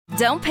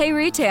Don't pay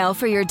retail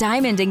for your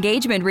diamond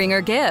engagement ring or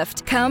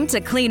gift. Come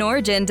to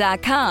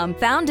CleanOrigin.com.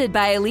 Founded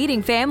by a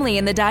leading family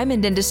in the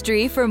diamond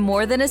industry for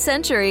more than a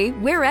century,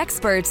 we're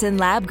experts in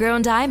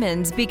lab-grown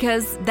diamonds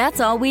because that's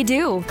all we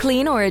do.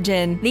 Clean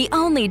Origin, the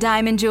only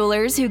diamond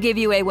jewelers who give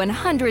you a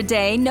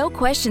 100-day, no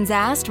questions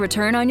asked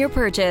return on your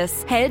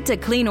purchase. Head to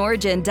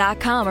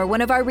CleanOrigin.com or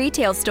one of our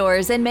retail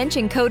stores and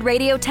mention code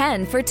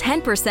Radio10 for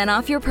 10%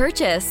 off your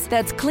purchase.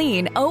 That's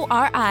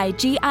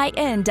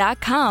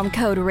CleanOrigin.com,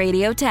 code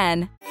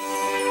Radio10.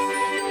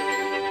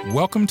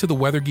 Welcome to the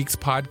Weather Geeks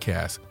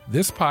podcast.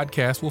 This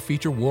podcast will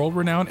feature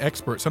world-renowned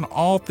experts on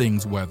all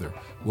things weather.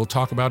 We'll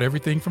talk about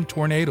everything from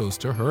tornadoes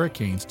to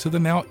hurricanes to the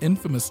now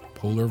infamous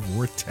polar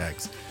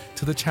vortex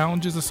to the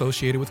challenges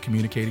associated with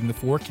communicating the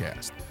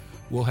forecast.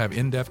 We'll have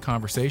in-depth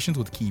conversations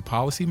with key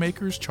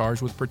policymakers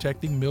charged with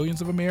protecting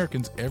millions of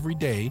Americans every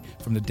day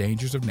from the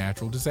dangers of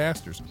natural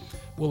disasters.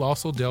 We'll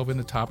also delve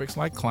into topics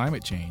like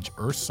climate change,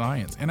 earth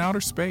science, and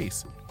outer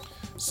space.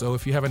 So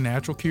if you have a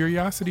natural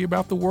curiosity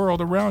about the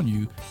world around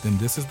you, then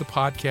this is the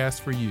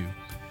podcast for you.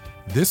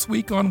 This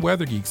week on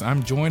Weather Geeks,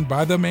 I'm joined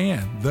by the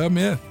man, the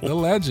myth, the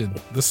legend,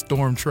 the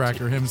storm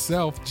tracker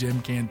himself,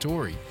 Jim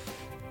Cantore.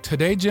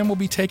 Today, Jim will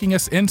be taking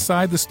us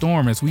inside the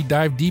storm as we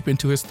dive deep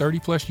into his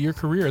 30-plus year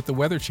career at the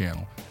Weather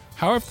Channel.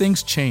 How have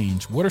things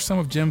changed? What are some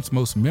of Jim's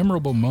most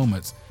memorable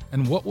moments?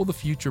 And what will the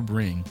future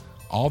bring?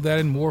 All that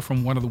and more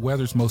from one of the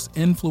weather's most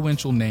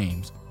influential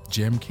names,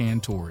 Jim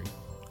Cantore.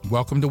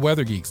 Welcome to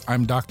Weather Geeks.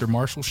 I'm Dr.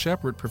 Marshall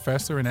Shepard,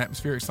 professor and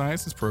atmospheric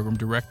sciences program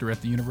director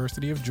at the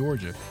University of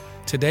Georgia.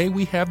 Today,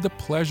 we have the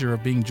pleasure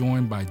of being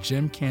joined by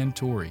Jim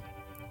Cantore.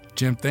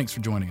 Jim, thanks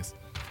for joining us.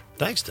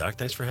 Thanks, Doc.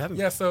 Thanks for having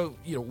me. Yeah, so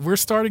we're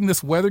starting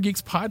this Weather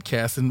Geeks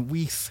podcast, and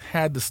we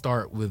had to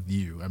start with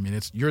you. I mean,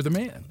 you're the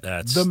man,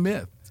 the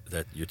myth.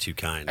 That you're too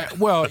kind.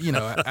 Well,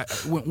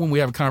 when we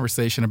have a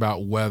conversation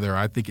about weather,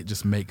 I think it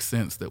just makes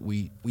sense that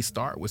we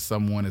start with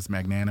someone as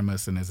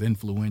magnanimous and as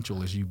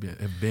influential as you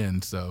have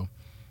been. So.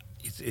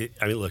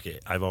 Look,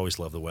 I've always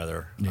loved the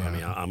weather. Yeah.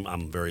 I mean,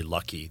 I'm very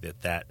lucky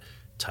that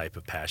type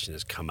of passion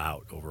has come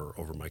out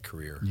over my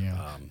career.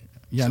 Yeah.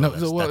 We're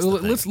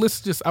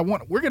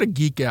gonna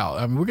geek out.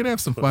 I mean, we're gonna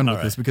have some fun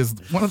with this because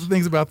one of the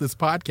things about this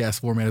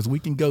podcast format is we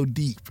can go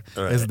deep,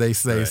 as they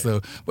say. Right. So,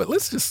 but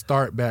let's just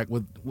start back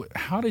with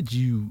how did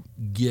you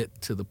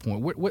get to the point?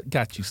 What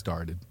got you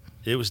started?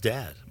 It was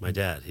my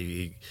dad.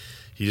 He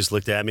just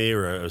looked at me,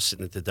 or I was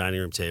sitting at the dining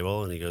room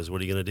table, and he goes,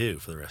 "What are you gonna do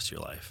for the rest of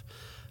your life?"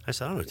 I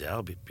said, "I don't know, Dad.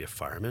 I'll be a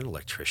fireman,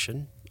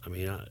 electrician." I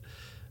mean,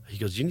 he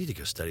goes, "You need to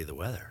go study the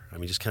weather." I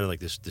mean, just kind of like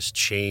this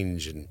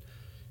change in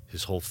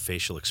his whole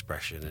facial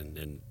expression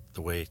and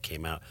the way it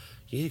came out.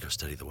 You need to go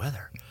study the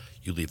weather.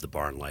 You leave the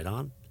barn light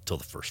on until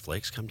the first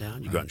flakes come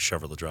down. You go out and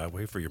shovel the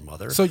driveway for your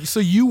mother.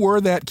 So you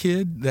were that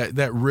kid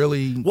that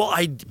really. Well,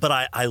 I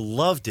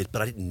loved it,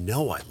 but I didn't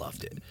know I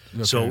loved it.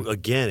 Okay. So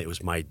again, it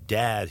was my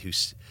dad who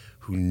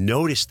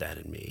noticed that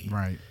in me.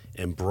 Right.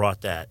 And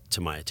brought that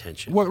to my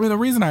attention. Well, I mean, the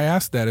reason I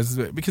asked that is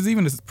because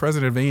even as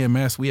president of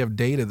AMS, we have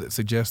data that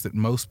suggests that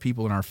most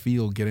people in our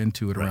field get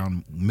into it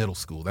around middle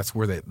school. That's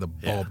where the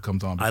bulb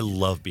comes on. I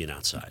love being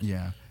outside.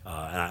 Yeah.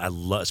 And I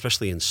love,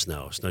 especially in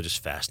snow. Snow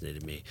just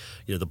fascinated me.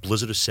 The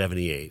blizzard of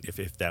 '78,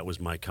 if that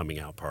was my coming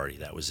out party,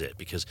 that was it.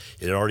 Because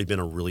it had already been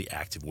a really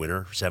active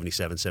winter,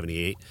 '77,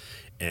 '78,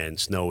 and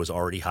snow was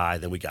already high.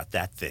 Then we got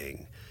that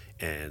thing.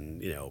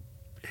 And,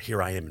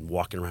 here I am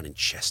walking around in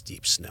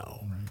chest-deep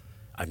snow. Right.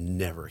 I've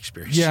never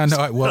experienced. Yeah,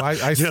 no. Well, I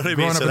you know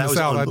growing up in the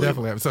South, I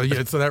definitely have. So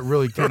so that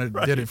really kind of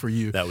did it for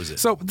you. That was it.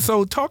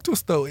 So talk to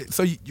us though.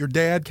 So your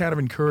dad kind of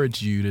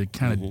encouraged you to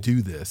kind of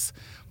do this,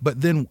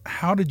 but then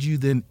how did you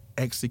then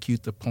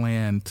execute the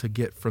plan to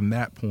get from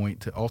that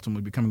point to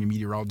ultimately becoming a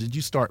meteorologist? Did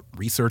you start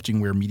researching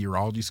where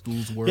meteorology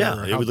schools were?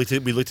 Yeah, we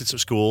looked at some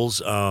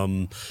schools.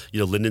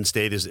 Linden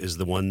State is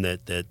the one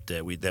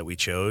that we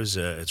chose.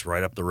 It's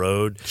right up the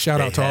road. Shout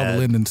out to all the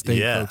Linden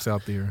State folks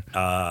out there.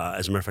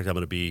 As a matter of fact, I'm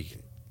going to be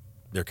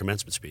their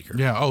commencement speaker.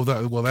 Yeah. Oh,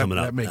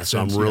 that makes sense. So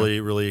I'm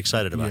really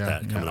excited about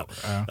that coming up.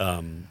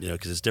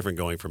 Because it's different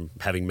going from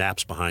having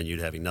maps behind you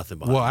to having nothing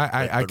behind. Well,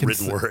 I can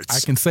written words. I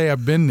can say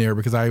I've been there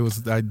because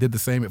I did the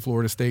same at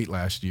Florida State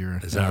last year.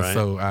 Is that right?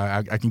 So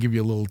I can give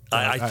you a little.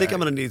 I think I'm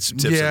going to need some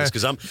tips on this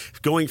because I'm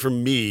going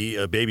from me,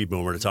 a baby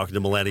boomer, to talking to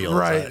millennials.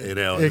 Right.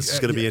 It's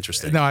going to be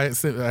interesting. No, I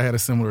had a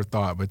similar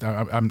thought, but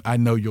I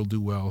know you'll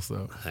do well.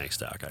 So thanks,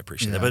 Doc. I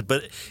appreciate that.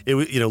 But it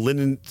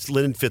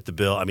Linden fit the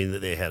bill. I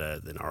mean, they had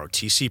an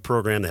ROTC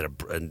program. They had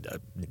a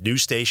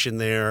news station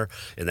there,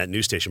 and that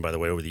news station, by the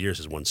way, over the years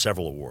has won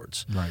several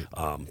awards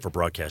for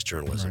broadcast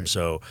journalism. Right.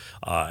 So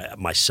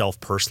myself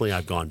personally,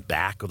 I've gone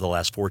back over the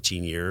last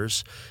 14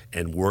 years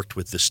and worked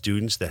with the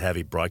students that have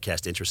a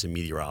broadcast interest in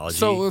meteorology.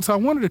 So I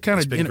wanted to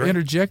kind of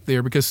interject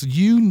there because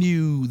you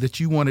knew that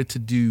you wanted to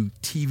do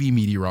TV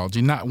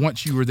meteorology, not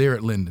once you were there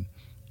at Linden.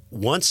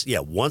 Once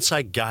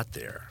I got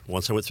there,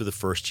 once I went through the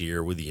first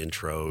year with the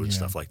intro and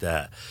stuff like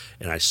that,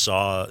 and I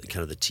saw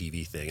kind of the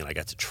TV thing and I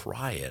got to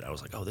try it, I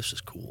was like, oh, this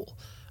is cool.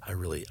 I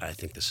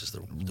think this is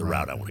the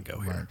route I want to go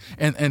here.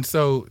 Right. And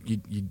so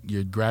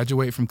you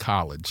graduate from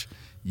college.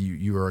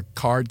 You are a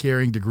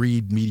card-carrying,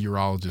 degreed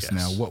meteorologist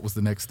Yes. now. What was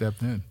the next step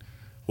then?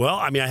 Well,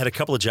 I mean, I had a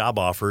couple of job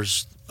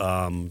offers,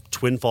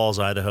 Twin Falls,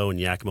 Idaho, and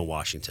Yakima,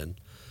 Washington.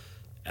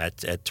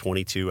 At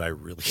 22, I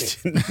really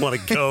didn't want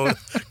to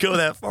go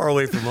that far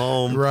away from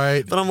home.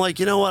 Right. But I'm like,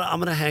 you know what? I'm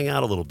going to hang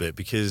out a little bit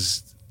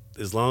because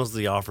as long as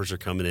the offers are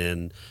coming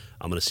in,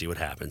 I'm going to see what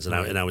happens. And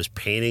I was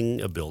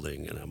painting a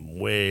building, and I'm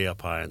way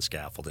up high on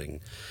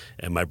scaffolding.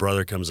 And my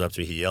brother comes up to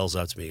me. He yells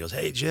out to me. He goes,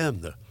 "Hey,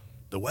 Jim,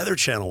 the Weather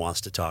Channel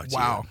wants to talk to you."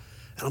 Wow.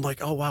 And I'm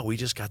like, "Oh, wow, we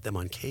just got them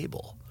on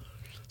cable."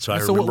 So I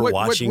So remember what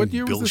watching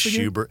year was Bill this again?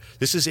 Schubert.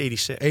 This is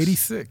 86.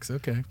 86,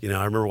 okay. You know,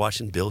 I remember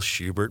watching Bill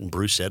Schubert and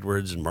Bruce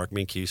Edwards and Mark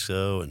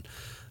Mancuso, and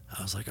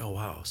I was like, oh,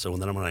 wow. So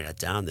then when I got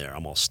down there,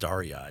 I'm all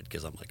starry-eyed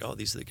because I'm like, oh,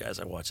 these are the guys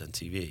I watch on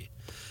TV.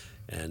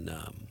 And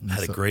I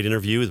had a great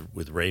interview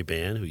with Ray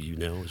Ban, who you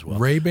know as well.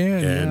 Ray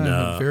Ban,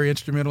 and, very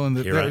instrumental in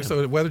here I am.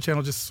 so the Weather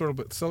Channel just sort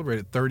of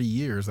celebrated 30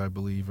 years, I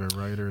believe,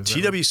 right? Or is that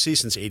right? TWC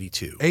since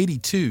 82.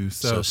 82,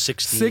 So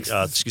 36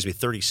 years.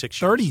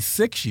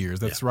 36 years,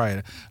 that's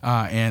right.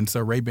 And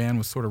so Ray Ban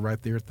was sort of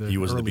right there at the He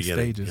was in the early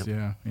beginning, stages.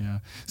 yep. Yeah.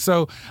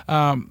 So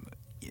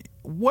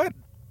what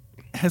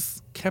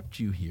has kept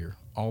you here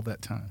all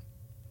that time?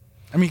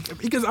 I mean,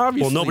 because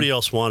obviously... Well, nobody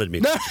else wanted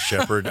me, Mr.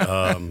 Shepard.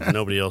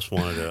 Nobody else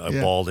wanted a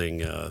balding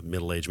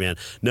middle-aged man.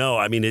 No,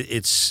 I mean,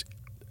 it's...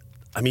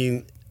 I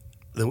mean,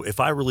 if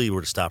I really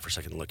were to stop for a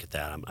second and look at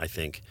that, I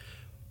think,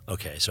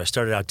 okay, so I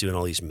started out doing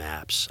all these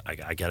maps.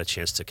 I got a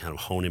chance to kind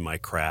of hone in my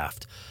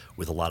craft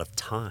with a lot of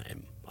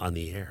time on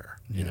the air,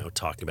 you know,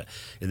 talking about...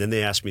 And then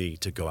they asked me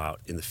to go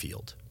out in the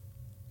field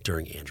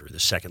during Andrew, the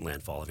second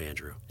landfall of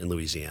Andrew in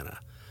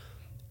Louisiana.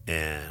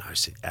 And I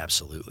said,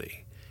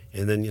 absolutely.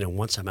 And then, you know,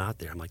 once I'm out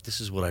there, I'm like,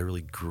 this is what I really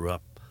grew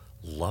up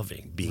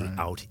loving, being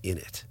out in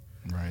it.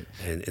 Right.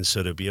 And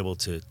so to be able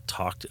to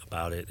talk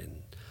about it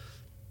and,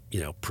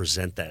 you know,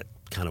 present that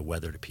kind of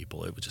weather to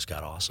people, it just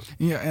got awesome.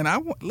 Yeah, and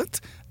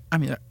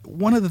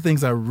one of the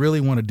things I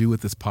really want to do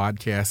with this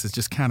podcast is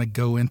just kind of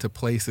go into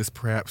places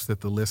perhaps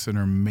that the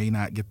listener may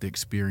not get the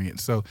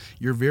experience. So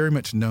you're very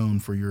much known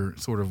for your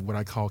sort of what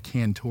I call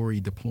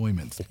Cantori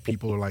deployments.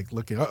 People are like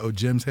looking,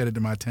 Jim's headed to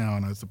my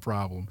town, that's the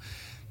problem.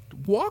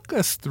 Walk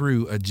us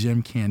through a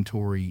Jim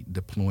Cantori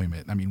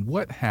deployment. I mean,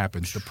 what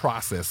happens, the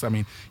process? I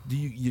mean, do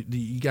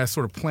you guys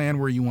sort of plan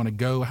where you want to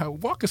go?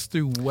 Walk us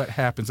through what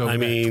happens over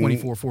that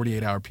 24,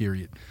 48-hour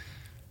period.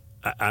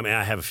 I mean,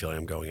 I have a feeling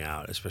I'm going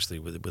out, especially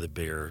with a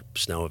bigger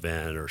snow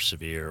event or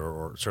severe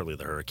or certainly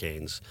the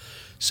hurricanes.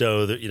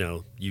 So, that, you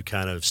know, you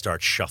kind of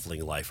start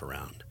shuffling life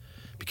around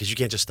because you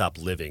can't just stop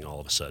living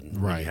all of a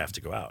sudden when you have to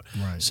go out.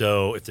 Right.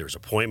 So if there's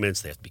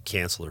appointments, they have to be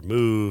canceled or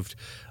moved.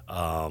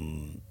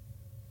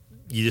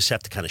 You just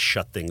have to kind of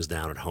shut things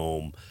down at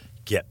home,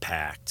 get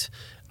packed.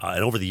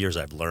 And over the years,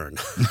 I've learned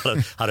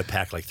how to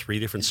pack like 3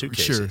 different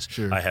suitcases.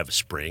 Sure. I have a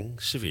spring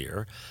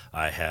severe.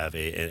 I have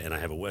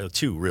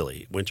two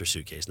really winter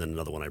suitcases, and then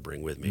another one I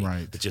bring with me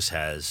that just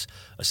has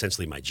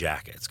essentially my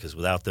jackets. Because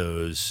without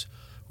those,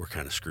 we're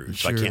kind of screwed.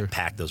 So I can't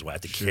pack those. I have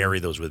to carry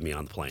those with me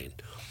on the plane.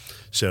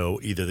 So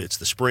either it's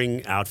the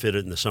spring outfit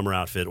and the summer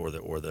outfit, or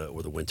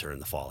the winter and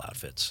the fall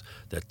outfits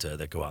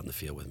that go out in the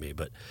field with me.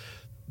 But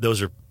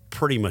those are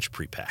pretty much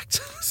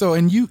pre-packed. So,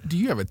 and do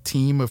you have a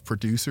team of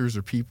producers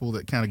or people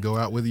that kind of go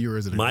out with you, or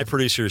is it my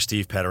producer is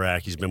Steve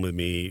Pederak? He's been with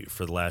me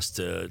for the last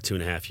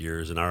 2.5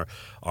 years, and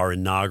our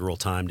inaugural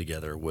time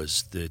together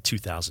was the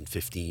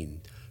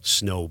 2015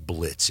 snow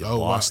blitz in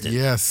Boston. Wow.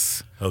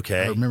 Yes.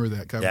 Okay. I remember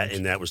that coverage.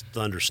 And that was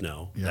thunder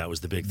snow. Yeah. That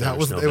was the big that thunder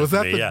was, snow. Was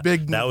that the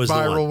big that was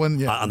viral one?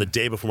 Yeah. On the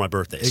day before my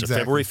birthday. Exactly. So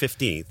February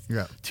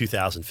 15th,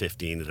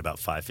 2015 at about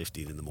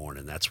 5:15 in the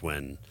morning. That's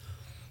when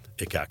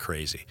it got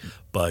crazy.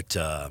 But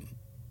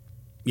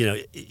you know,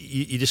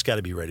 you just got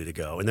to be ready to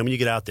go. And then when you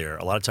get out there,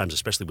 a lot of times,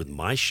 especially with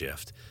my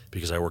shift,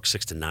 because I work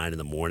 6 to 9 in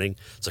the morning,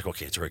 it's like,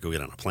 okay, it's all right, go get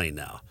on a plane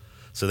now.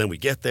 So then we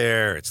get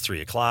there, it's 3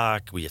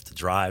 o'clock, we have to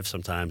drive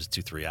sometimes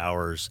 2-3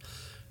 hours.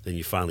 Then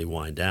you finally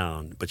wind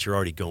down, but you're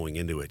already going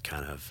into it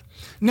kind of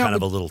a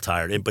little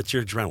tired. But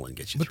your adrenaline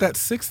gets you through. But that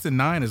 6 to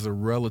 9 is a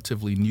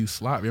relatively new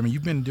slot. I mean,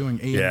 you've been doing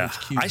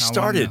AMHQ. I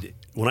started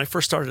when I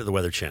first started at the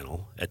Weather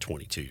Channel at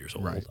 22 years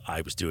old. Right.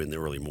 I was doing the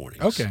early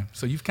mornings. Okay,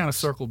 so you've kind of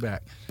circled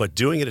back. But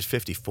doing it at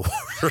 54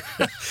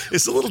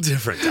 is a little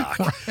different, Doc.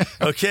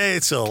 Okay,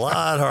 it's a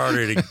lot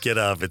harder to get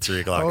up at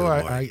 3 o'clock in the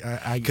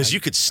morning because you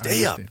could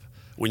stay up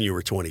when you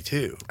were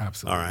 22.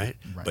 Absolutely. All right?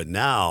 But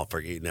now,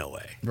 no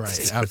way.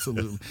 Right,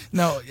 absolutely.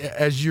 Now,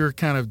 as you're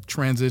kind of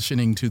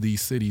transitioning to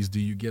these cities, do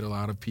you get a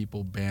lot of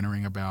people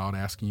bantering about,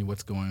 asking you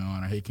what's going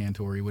on? Or, hey,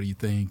 Cantori, what do you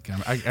think?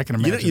 I can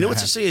imagine. You know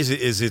what's interesting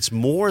is it's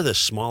more the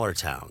smaller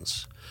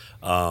towns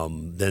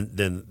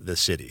than the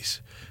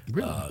cities.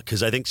 Really?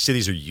 Because I think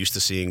cities are used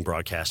to seeing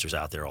broadcasters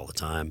out there all the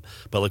time.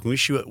 But like when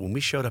we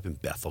showed up in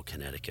Bethel,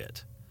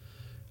 Connecticut,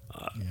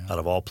 out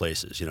of all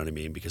places, you know what I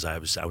mean? Because I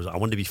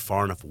wanted to be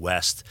far enough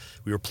west.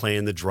 We were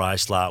playing the dry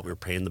slot. We were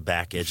playing the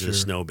back edge of the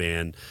snow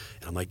band.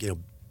 And I'm like, you know,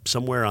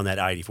 somewhere on that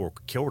I-84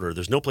 corridor,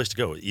 there's no place to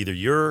go. Either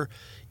you're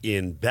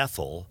in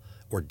Bethel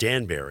or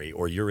Danbury,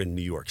 or you're in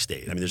New York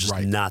State. I mean, there's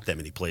just not that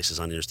many places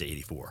on Interstate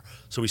 84.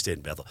 So we stayed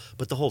in Bethel,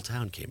 but the whole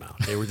town came out.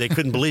 They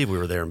couldn't believe we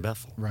were there in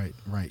Bethel. Right.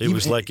 It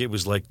was like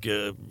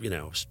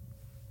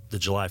the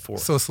July 4th.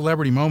 So a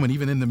celebrity moment,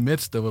 even in the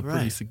midst of a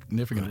pretty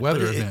significant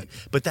weather event.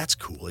 But that's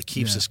cool. It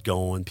keeps us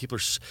going. People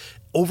are,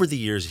 over the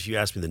years, if you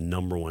ask me the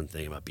number one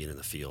thing about being in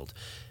the field,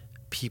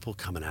 people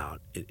coming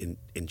out and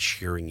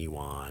cheering you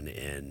on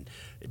and,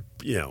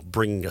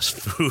 bringing us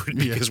food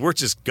because we're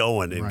just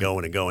going and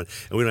going and going,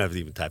 and we don't have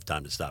even have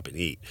time to stop and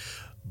eat.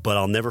 But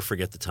I'll never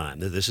forget the time.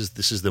 This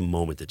is the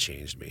moment that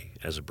changed me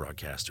as a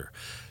broadcaster,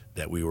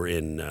 that we were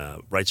in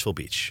Wrightsville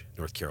Beach,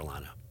 North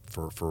Carolina,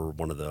 for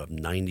one of the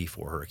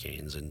 94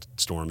 hurricanes and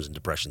storms and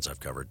depressions I've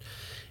covered.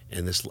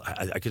 And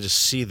I could just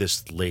see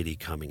this lady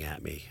coming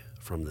at me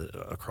from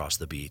across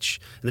the beach.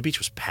 And the beach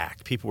was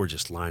packed. People were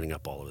just lining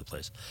up all over the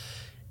place.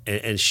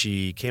 And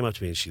she came up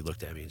to me and she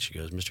looked at me and she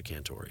goes, "Mr.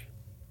 Cantore,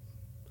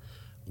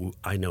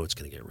 I know it's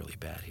going to get really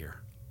bad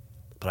here,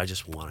 but I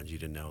just wanted you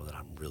to know that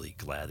I'm really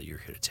glad that you're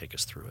here to take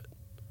us through it."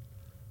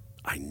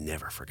 I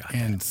never forgot that.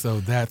 And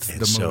so that's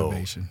the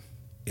motivation.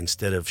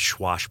 Instead of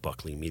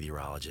swashbuckling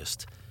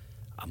meteorologist,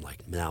 I'm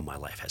like, now my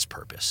life has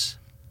purpose.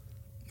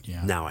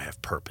 Yeah. Now I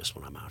have purpose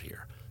when I'm out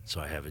here.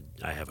 So I have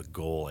a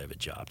goal. I have a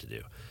job to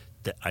do.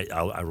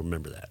 I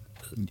remember that.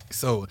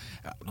 So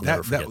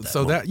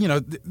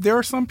there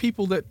are some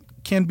people that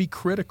can be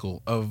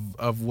critical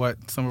of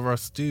what some of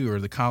us do, or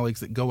the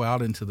colleagues that go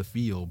out into the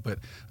field. But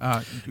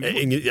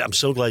and I'm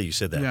so glad you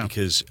said that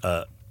because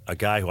a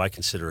guy who I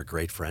consider a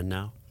great friend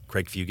now,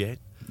 Craig Fugate.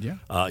 Yeah.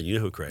 You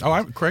know who Craig is.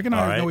 Oh, Craig and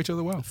I know each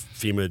other well.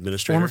 FEMA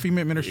administrator. Former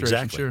FEMA administrator,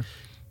 exactly. Sure.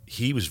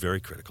 He was very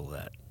critical of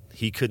that.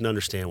 He couldn't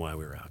understand why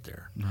we were out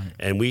there. Right.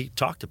 And we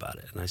talked about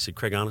it. And I said,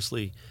 Craig,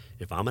 honestly,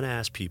 if I'm going to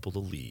ask people to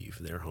leave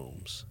their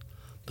homes,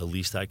 the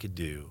least I could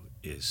do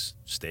is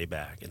stay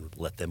back and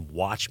let them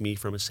watch me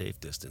from a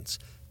safe distance,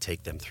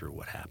 take them through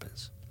what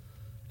happens.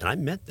 And I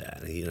meant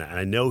that. And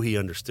I know he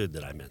understood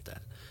that I meant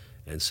that.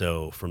 And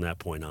so from that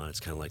point on, it's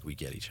kind of like we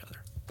get each other,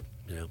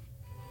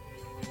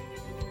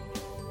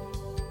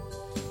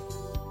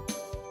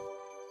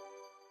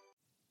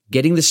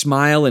 Getting the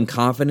smile and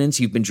confidence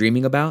you've been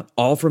dreaming about,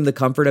 all from the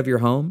comfort of your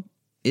home,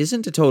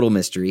 isn't a total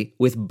mystery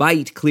with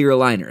Byte clear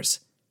aligners.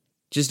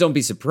 Just don't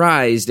be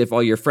surprised if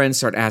all your friends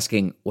start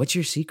asking, "What's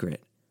your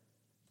secret?"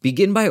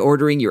 Begin by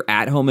ordering your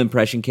at-home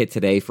impression kit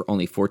today for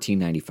only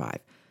 $14.95.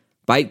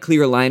 Byte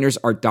clear aligners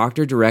are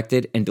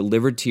doctor-directed and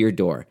delivered to your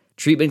door.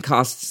 Treatment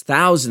costs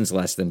thousands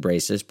less than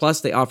braces, plus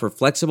they offer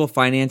flexible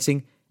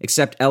financing,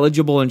 accept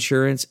eligible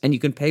insurance, and you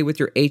can pay with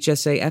your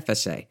HSA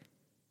FSA.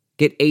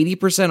 Get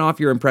 80% off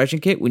your impression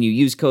kit when you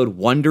use code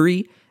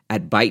WONDERY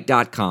at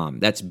Byte.com.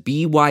 That's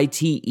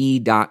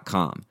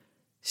BYTE.com.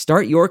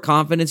 Start your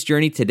confidence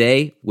journey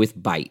today with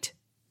Byte.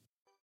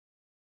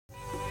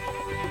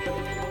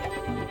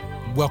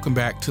 Welcome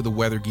back to the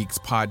Weather Geeks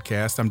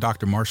podcast. I'm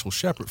Dr. Marshall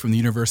Shepard from the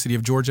University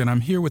of Georgia, and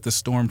I'm here with the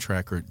storm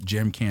tracker,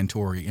 Jim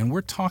Cantore, and we're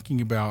talking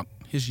about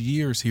his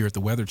years here at the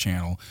Weather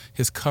Channel,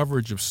 his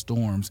coverage of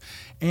storms.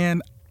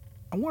 And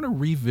I want to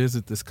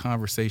revisit this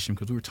conversation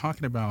because we were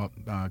talking about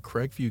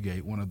Craig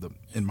Fugate, one of the,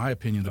 in my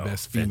opinion, the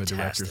best FEMA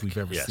directors we've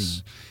ever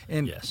seen.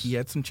 And he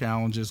had some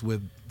challenges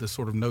with the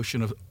sort of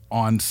notion of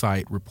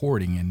on-site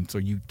reporting. And so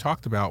you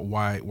talked about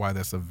why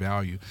that's of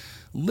value.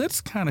 Let's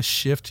kind of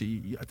shift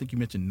to, I think you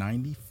mentioned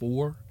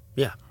 94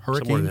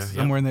 hurricanes,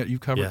 somewhere in there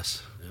you've covered.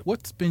 Yes. Yep.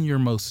 What's been your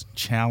most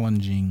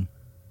challenging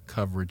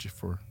coverage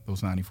for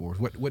those 94s?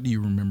 What do you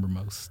remember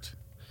most?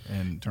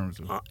 In terms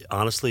of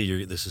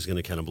honestly, this is going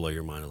to kind of blow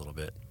your mind a little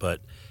bit,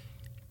 but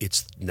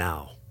it's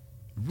now.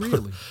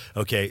 Really?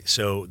 Okay,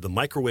 so the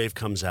microwave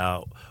comes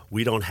out.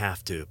 We don't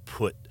have to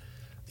put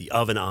the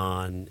oven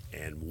on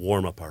and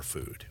warm up our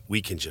food.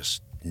 We can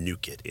just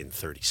nuke it in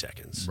 30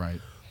 seconds. Right.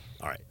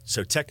 All right.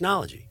 So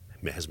technology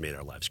has made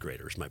our lives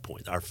greater, is my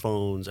point. Our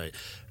phones.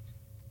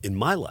 In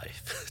my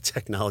life,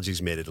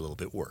 technology's made it a little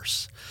bit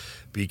worse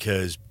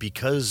because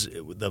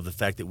of the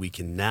fact that we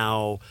can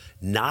now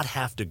not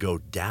have to go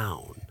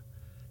down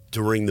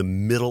during the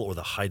middle or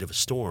the height of a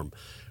storm.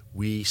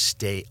 We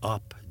stay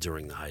up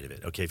during the height of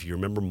it. Okay, if you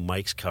remember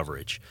Mike's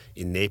coverage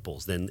in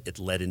Naples, then it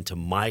led into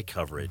my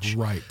coverage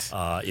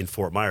in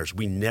Fort Myers.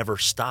 We never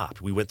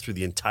stopped. We went through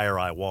the entire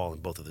eye wall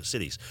in both of the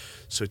cities.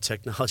 So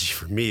technology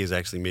for me has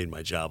actually made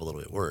my job a little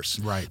bit worse.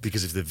 Right.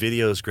 Because if the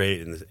video is great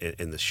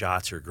and the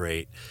shots are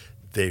great,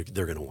 they're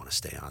going to want to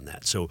stay on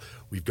that. So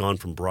we've gone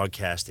from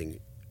broadcasting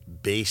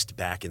based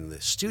back in the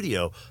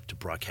studio to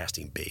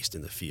broadcasting based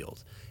in the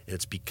field. And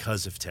it's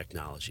because of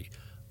technology.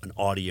 An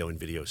audio and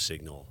video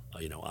signal,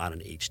 on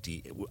an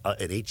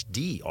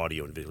HD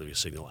audio and video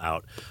signal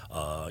out,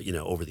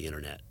 over the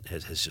internet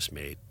has just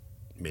made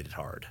it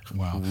hard.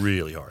 Wow.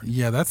 Really hard.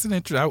 Yeah, that's an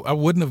interesting. I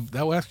wouldn't have.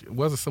 That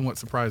was a somewhat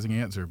surprising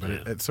answer, but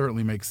it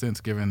certainly makes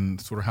sense given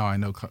sort of how I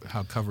know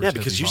how coverage. Yeah,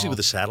 because has usually evolved.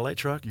 with a satellite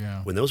truck,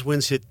 when those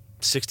winds hit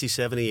 60,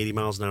 70, 80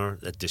 miles an hour,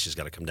 that dish has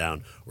got to come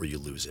down or you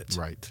lose it.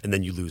 Right. And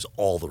then you lose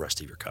all the rest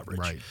of your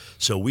coverage. Right.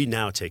 So we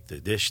now take the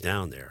dish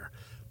down there,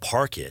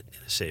 park it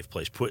in a safe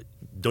place,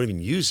 don't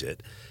even use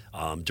it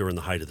during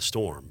the height of the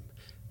storm.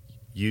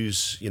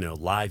 use,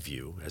 live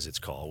view, as it's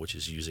called, which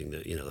is using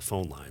the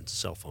phone lines,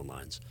 cell phone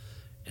lines.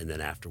 And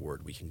then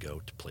afterward, we can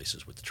go to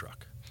places with the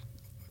truck.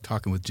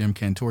 Talking with Jim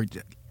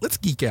Cantore. Let's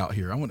geek out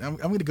here. I'm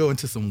going to go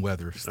into some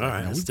weather stuff. All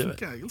right, let's do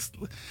it. Let's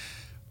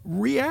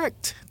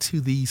react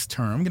to these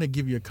terms. I'm going to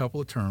give you a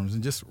couple of terms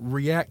and just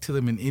react to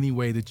them in any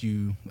way that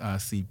you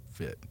see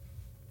fit.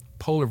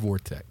 Polar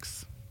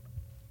vortex.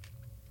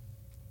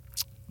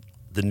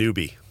 The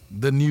newbie.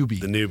 The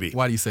newbie.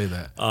 Why do you say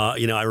that?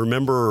 I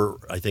remember,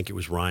 I think it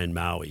was Ryan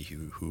Maui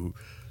who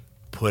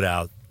put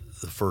out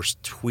the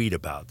first tweet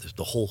about this.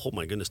 The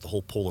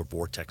whole polar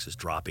vortex is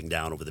dropping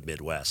down over the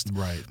Midwest.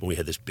 Right. When we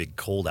had this big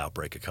cold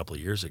outbreak a couple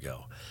of years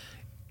ago.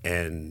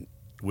 And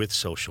with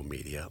social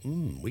media,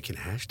 we can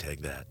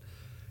hashtag that.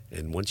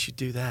 And once you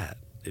do that,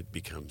 it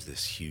becomes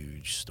this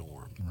huge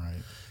storm.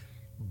 Right.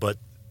 But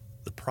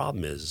the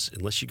problem is,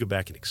 unless you go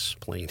back and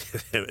explain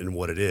it and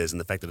what it is, and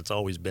the fact that it's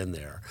always been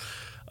there,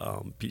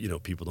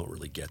 people don't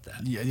really get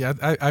that. Yeah,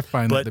 I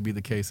find that to be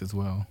the case as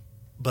well.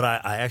 But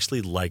I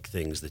actually like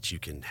things that you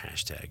can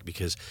hashtag,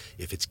 because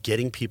if it's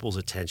getting people's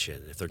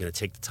attention, if they're going to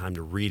take the time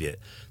to read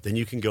it, then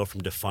you can go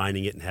from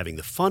defining it and having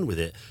the fun with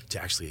it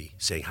to actually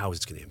saying how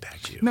it's going to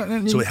impact you.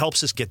 So it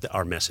helps us get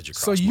our message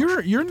across. So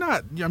you're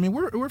not. I mean,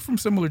 we're from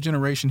similar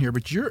generation here,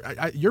 but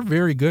you're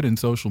very good in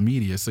social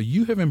media. So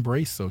you have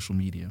embraced social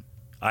media.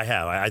 I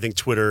have. I think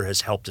Twitter has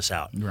helped us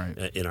out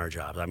in our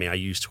jobs. I mean, I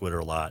use Twitter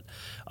a lot.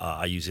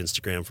 I use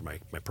Instagram for my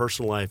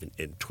personal life,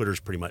 and Twitter's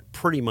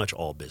pretty much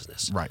all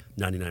business. Right.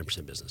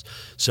 99% business.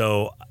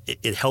 So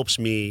it helps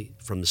me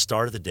from the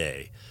start of the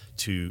day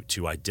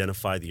to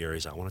identify the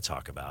areas I want to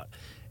talk about,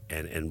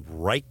 and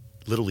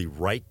literally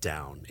write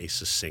down a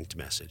succinct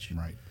message.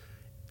 Right.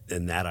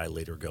 And that I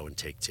later go and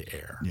take to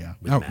air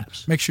with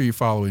maps. Make sure you're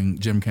following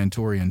Jim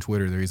Cantore on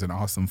Twitter. There is an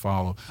awesome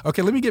follow.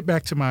 Okay, let me get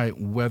back to my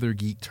weather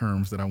geek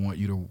terms that I want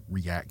you to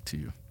react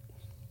to.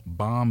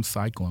 Bomb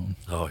cyclone.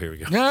 Oh, here we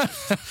go.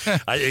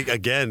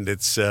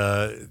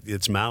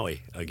 It's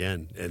Maui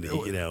again, and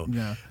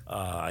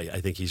I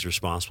think he's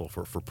responsible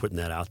for putting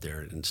that out there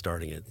and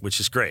starting it,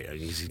 which is great. I mean,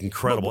 he's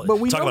incredible. But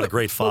talk about a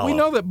great follow. But we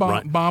know that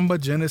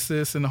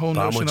bombogenesis and the whole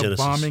notion of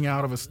bombing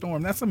out of a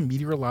storm, that's a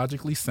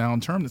meteorologically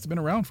sound term that's been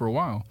around for a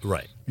while.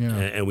 Right. Yeah.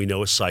 And we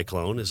know a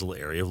cyclone is an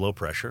area of low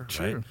pressure.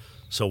 Sure. Right.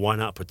 So why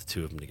not put the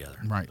two of them together?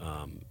 Right.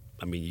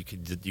 I mean, you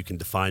can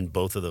define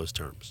both of those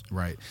terms.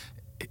 Right.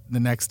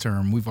 The next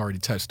term, we've already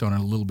touched on it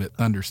a little bit,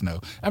 thunder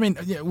snow. I mean,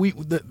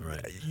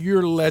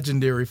 you're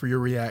legendary for your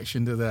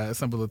reaction to that,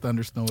 some of the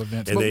thunder snow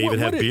events. And they even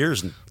have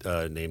beers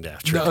named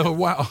after it. Oh,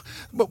 wow.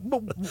 But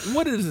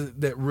what is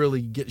it that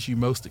really gets you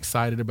most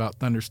excited about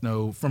thunder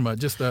snow from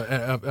just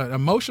an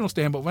emotional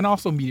standpoint, and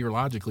also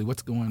meteorologically?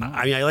 What's going on?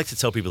 I mean, I like to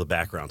tell people the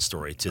baccround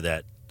story to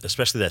that,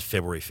 especially that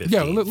February 15th.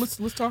 Yeah,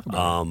 let's talk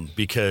about it.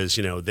 Because,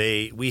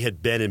 we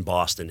had been in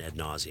Boston ad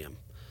nauseum.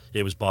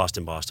 It was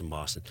Boston.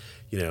 It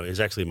was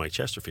actually Mike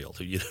Chesterfield,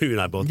 who you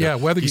and I both know. Yeah,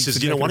 weather. He says,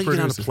 why don't you get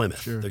down to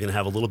Plymouth? Sure. They're going to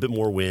have a little bit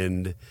more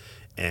wind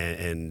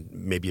and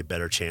maybe a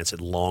better chance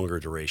at longer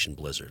duration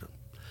blizzard.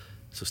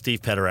 So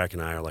Steve Pederak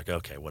and I are like,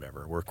 okay,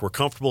 whatever. We're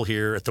comfortable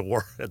here at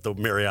the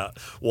Marriott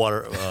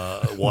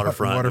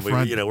waterfront.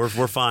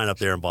 We're fine up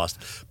there in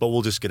Boston, but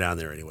we'll just go down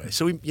there anyway.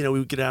 So we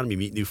get down and we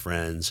meet new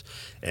friends,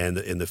 and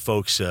the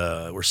folks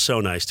were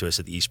so nice to us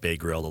at the East Bay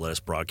Grill to let us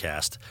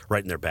broadcast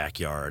right in their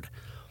backyard.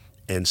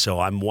 And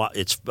so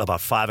it's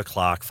about 5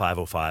 o'clock,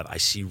 5:05. I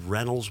see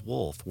Reynolds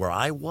Wolf, where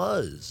I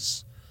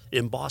was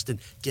in Boston,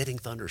 getting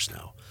thunder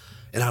snow.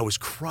 And I was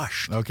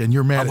crushed. Okay, and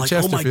you're mad at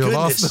Chesterfield.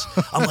 Oh, my goodness.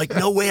 I'm like,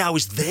 no way I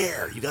was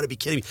there. You got to be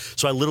kidding me.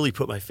 So I literally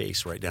put my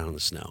face right down in the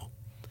snow.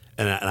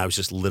 And I was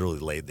just literally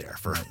laid there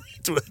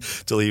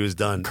till he was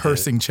done.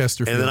 Cursing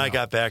Chesterfield. And then I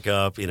got back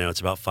up.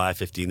 It's about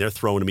 5:15. They're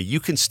throwing to me. You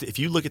can if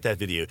you look at that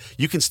video,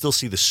 you can still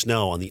see the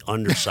snow on the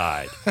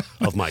underside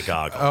of my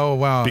goggle. Oh,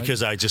 wow.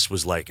 Because I just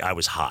was like, I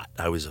was hot.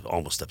 I was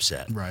almost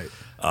upset. Right.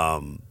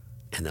 And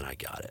then I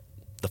got it,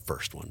 the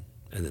first one,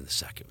 and then the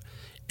second.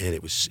 And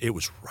it was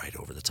right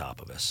over the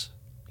top of us,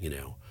 And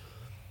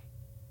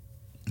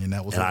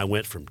that was. And I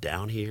went from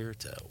down here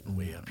to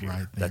way up here. Right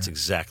there. That's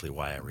exactly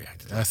why I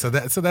reacted. So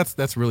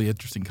that's really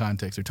interesting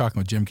context. We're talking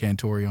with Jim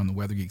Cantore on the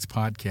Weather Geeks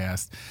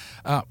podcast.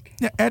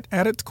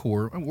 At its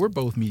core, we're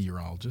both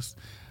meteorologists.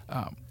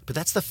 But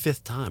that's the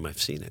 5th time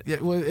I've seen it. Yeah,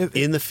 well,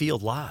 in the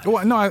field live.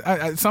 Well,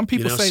 no, some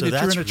people say so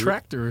that you're in a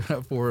tractor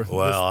for.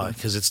 Well,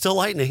 because it's still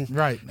lightning.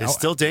 Right. It's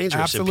still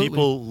dangerous. Absolutely. And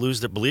people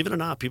lose their. Believe it or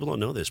not, people don't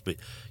know this, but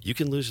you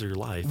can lose your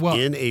life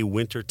in a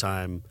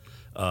wintertime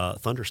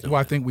thunderstorm.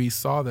 Well, I think we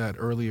saw that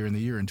earlier in the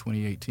year in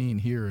 2018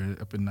 here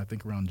up in, I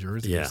think, around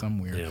Jersey or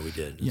somewhere. Yeah, we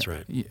did. That's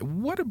right.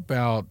 What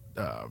about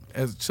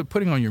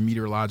putting on your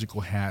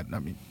meteorological hat? I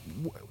mean,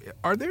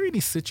 are there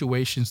any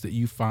situations that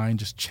you find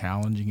just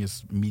challenging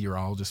as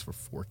meteorologists for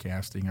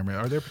forecasting? I mean,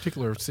 are there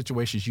particular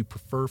situations you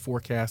prefer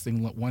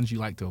forecasting, ones you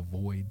like to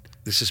avoid?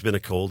 This has been a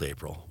cold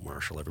April,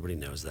 Marshall. Everybody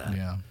knows that.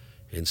 Yeah.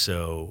 And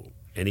so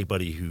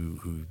anybody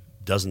who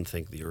doesn't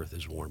think the Earth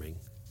is warming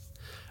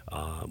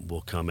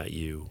will come at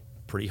you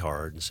pretty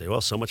hard and say, well,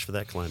 so much for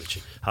that climate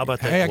change. How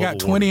about that? Hey, I got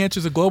 20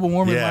 inches of global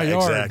warming in my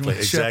yard.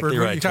 Exactly right.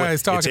 What are you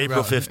guys talking it's April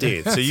about?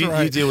 15th. So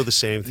you deal with the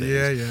same things.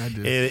 Yeah, I do.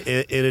 And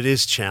it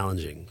is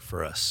challenging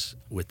for us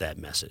with that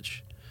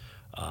message.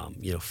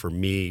 For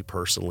me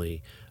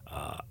personally,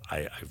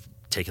 I've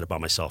taken it upon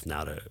myself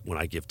now to, when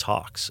I give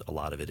talks, a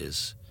lot of it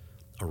is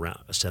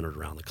centered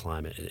around the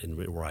climate and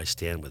where I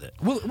stand with it.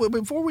 Well,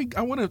 before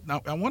I want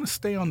to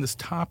stay on this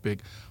topic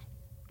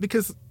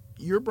because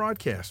you're a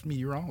broadcast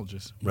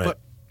meteorologist, right. But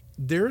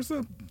there's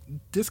a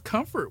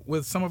discomfort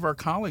with some of our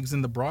colleagues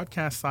in the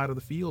broadcast side of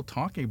the field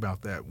talking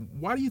about that.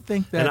 Why do you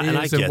think that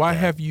is, and why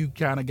have you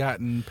kind of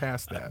gotten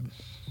past that?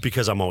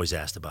 Because I'm always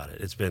asked about it.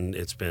 It's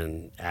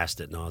been asked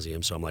ad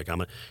nauseum. So I'm like,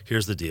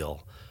 here's the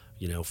deal.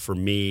 For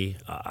me,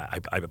 I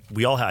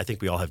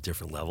think we all have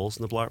different levels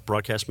in the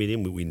broadcast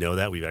medium. We know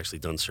that. We've actually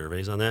done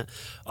surveys on that.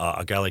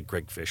 A guy like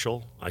Greg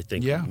Fischel, I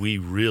think we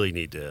really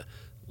need to,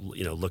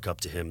 look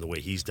up to him the way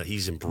he's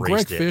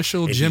embraced Greg it.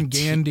 Fischel, Jim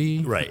Gandy.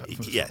 Right.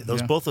 Yeah.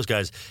 Both those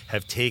guys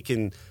have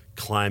taken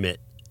climate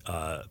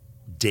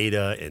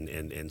data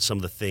and some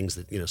of the things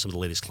that, some of the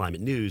latest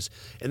climate news,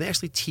 and they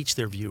actually teach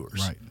their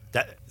viewers.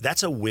 Right.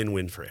 That's a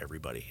win-win for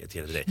everybody at the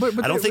end of the day.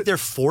 But I don't think they're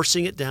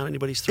forcing it down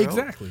anybody's throat.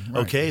 Exactly.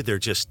 Right. Okay. They're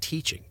just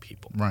teaching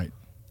people. Right.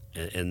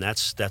 And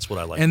that's what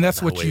I like. And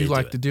that's what you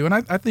like to do. And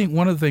I think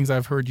one of the things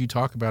I've heard you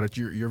talk about it,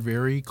 you're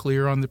very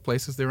clear on the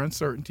places there are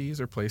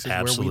uncertainties or places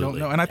Absolutely. where we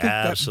don't know. And I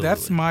think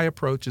that's my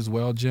approach as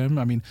well, Jim.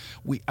 I mean,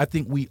 I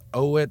think we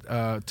owe it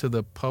to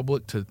the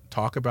public to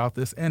talk about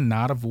this and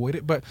not avoid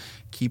it, but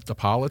keep the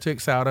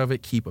politics out of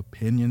it, keep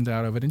opinions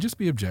out of it, and just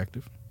be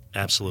objective.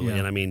 Absolutely. Yeah.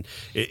 And I mean,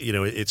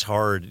 it's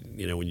hard,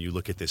 when you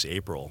look at this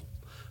April,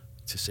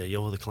 to say,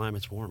 the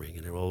climate's warming,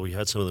 and we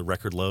had some of the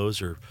record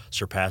lows or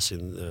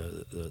surpassing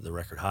the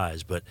record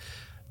highs, but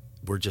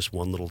we're just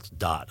one little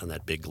dot on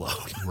that big globe.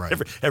 Right.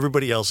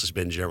 Everybody else has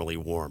been generally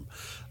warm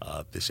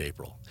this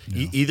April.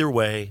 Yeah. Either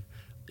way,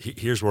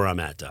 here's where I'm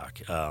at, Doc.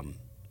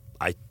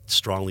 I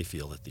strongly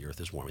feel that the Earth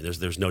is warming.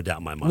 There's no doubt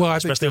in my mind,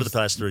 especially over the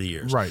past 30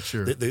 years. Right.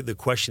 Sure. The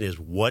question is,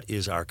 what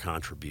is our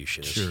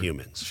contribution as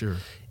humans? Sure.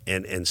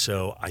 And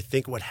so I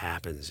think what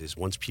happens is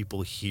once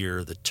people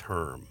hear the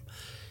term,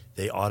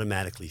 they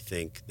automatically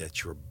think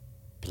that you're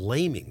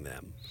blaming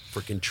them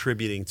for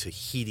contributing to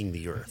heating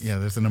the Earth. Yeah,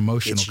 there's an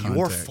emotional It's contact.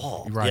 your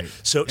fault. Right. Yeah.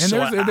 So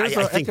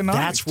I think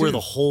that's where the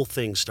whole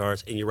thing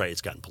starts. And you're right,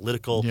 it's gotten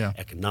political,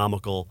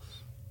 economical.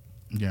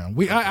 Yeah,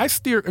 I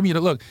steer. I mean,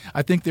 look,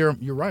 I think you're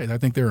right. I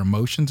think there are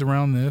emotions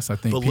around this. I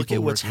think. But look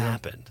at what's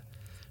happened.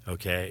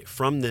 Okay,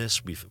 from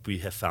this, we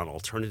have found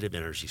alternative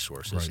energy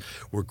sources. Right.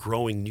 We're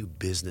growing new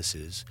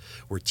businesses.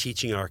 We're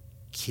teaching our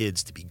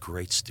kids to be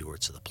great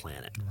stewards of the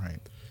planet. Right.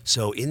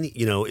 So,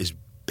 as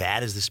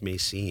bad as this may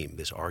seem,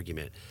 this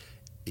argument,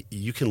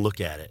 you can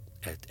look at it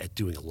at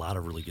doing a lot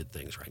of really good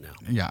things right now.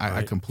 Yeah,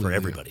 I completely for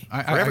everybody.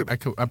 I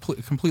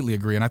completely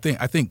agree, and I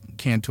think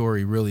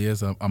Cantore really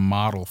is a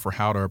model for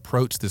how to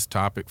approach this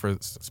topic for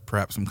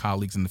perhaps some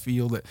colleagues in the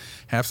field that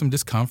have some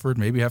discomfort,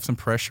 maybe have some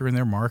pressure in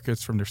their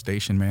markets from their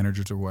station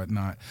managers or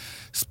whatnot.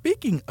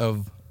 Speaking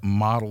of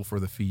model for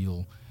the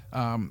field,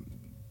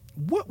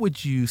 what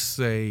would you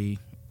say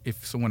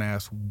if someone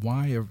asked,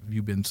 "Why have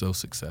you been so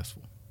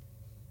successful?"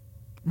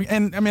 I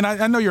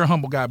know you're a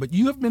humble guy, but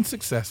you have been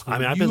successful.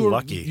 I've been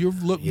lucky.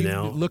 You've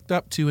looked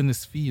up to in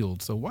this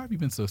field. So why have you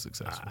been so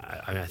successful?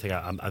 I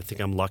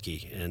think I'm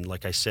lucky. And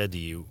like I said to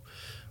you,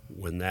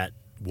 when that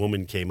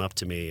woman came up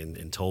to me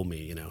and told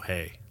me,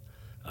 hey,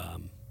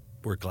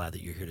 we're glad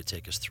that you're here to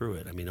take us through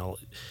it. I mean,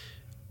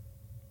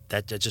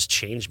 that just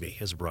changed me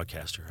as a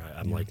broadcaster.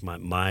 I'm like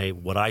my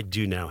what I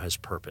do now has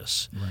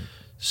purpose. Right.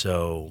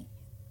 So.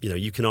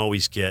 You can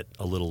always get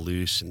a little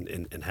loose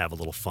and have a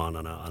little fun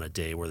on a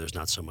day where there's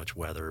not so much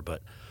weather,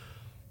 but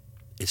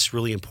it's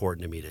really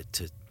important to me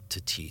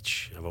to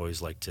teach. I've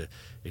always liked to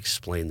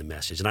explain the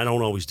message, and I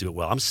don't always do it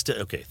well. I'm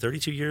still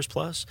 32 years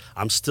plus.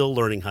 I'm still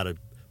learning how to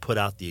put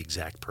out the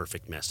exact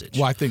perfect message.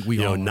 Well, I think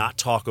we all not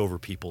talk over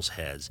people's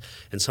heads.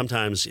 And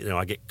sometimes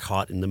I get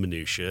caught in the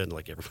minutia and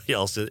like everybody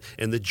else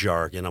in the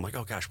jargon. I'm like,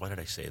 oh gosh, why did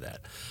I say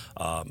that?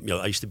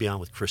 I used to be on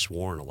with Chris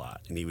Warren a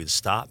lot, and he would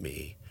stop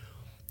me.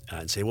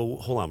 And say, well,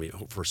 hold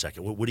on for a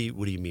second. What do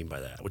you mean by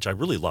that? Which I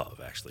really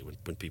love, actually,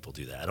 when people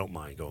do that. I don't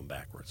mind going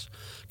backwards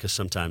because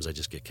sometimes I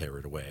just get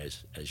carried away,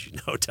 as you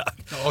know, Doc.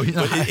 Oh,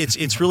 yeah. But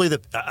it's really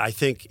I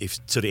think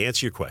to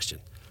answer your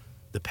question,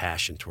 the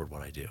passion toward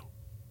what I do.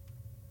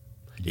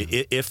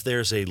 Yeah. If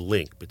there's a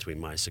link between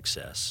my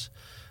success,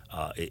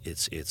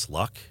 it's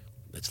luck,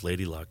 it's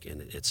lady luck,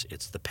 and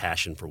it's the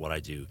passion for what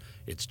I do.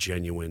 It's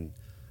genuine.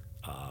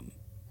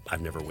 I've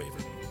never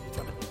wavered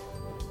from it.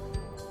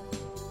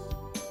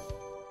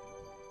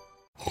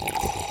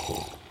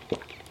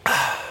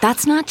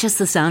 That's not just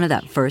the sound of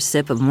that first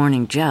sip of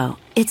Morning Joe.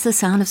 It's the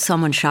sound of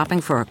someone shopping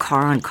for a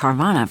car on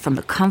Carvana from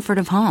the comfort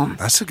of home.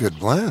 That's a good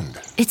blend.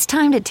 It's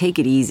time to take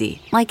it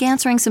easy, like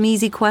answering some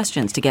easy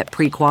questions to get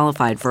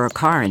pre-qualified for a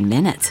car in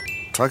minutes.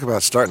 Talk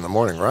about starting the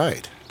morning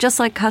right. Just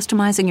like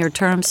customizing your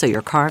terms so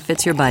your car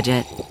fits your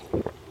budget.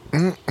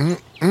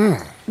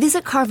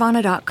 Visit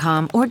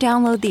Carvana.com or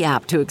download the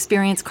app to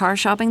experience car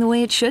shopping the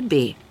way it should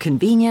be.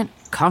 Convenient,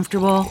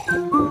 comfortable.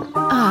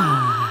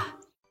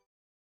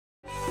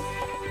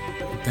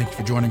 Thank you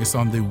for joining us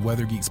on the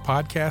Weather Geeks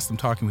podcast. I'm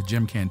talking with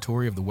Jim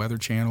Cantore of the Weather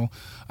Channel,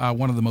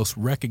 one of the most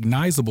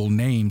recognizable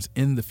names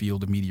in the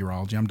field of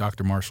meteorology. I'm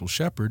Dr. Marshall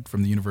Shepard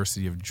from the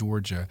University of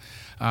Georgia.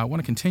 I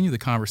want to continue the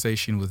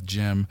conversation with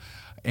Jim,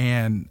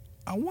 and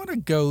I want to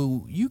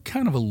go, you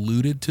kind of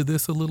alluded to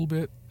this a little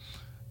bit,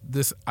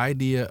 this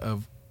idea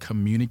of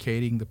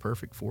communicating the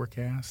perfect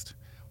forecast.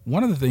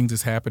 One of the things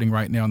that's happening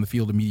right now in the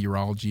field of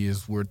meteorology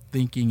is we're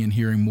thinking and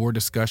hearing more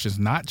discussions,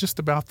 not just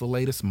about the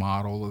latest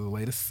model or the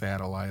latest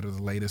satellite or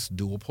the latest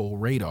dual pole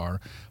radar,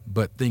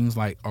 but things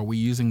like, are we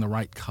using the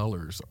right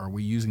colors? Are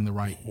we using the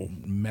right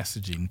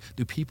messaging?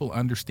 Do people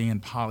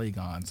understand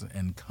polygons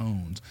and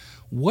cones?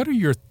 What are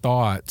your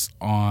thoughts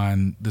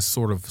on this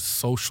sort of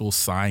social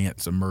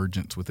science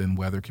emergence within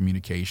weather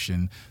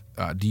communication?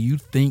 Do you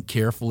think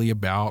carefully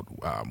about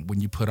when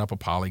you put up a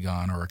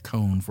polygon or a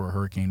cone for a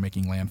hurricane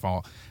making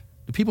landfall?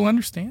 Do people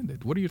understand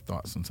it? What are your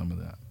thoughts on some of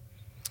that?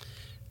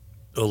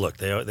 Oh, look,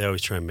 they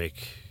always try and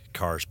make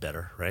cars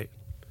better, right?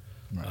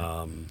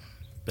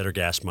 Better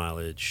gas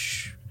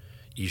mileage,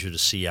 easier to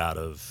see out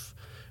of,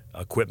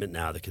 equipment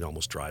now that can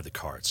almost drive the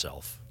car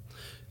itself.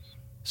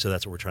 So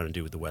that's what we're trying to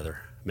do with the weather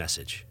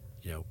message.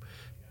 You know,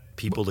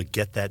 people to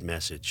get that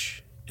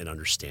message and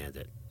understand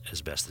it as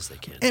best as they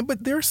can.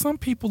 But there are some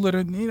people that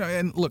are, you know,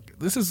 and look,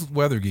 this is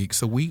Weather Geek,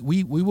 so we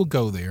will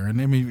go there.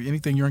 And I mean,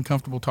 anything you're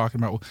uncomfortable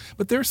talking about.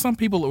 But there are some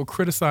people that will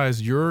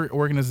criticize your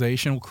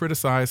organization, will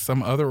criticize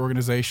some other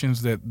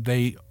organizations that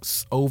they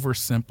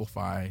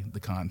oversimplify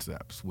the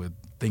concepts with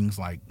things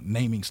like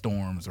naming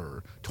storms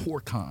or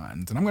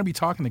torcons. And I'm going to be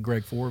talking to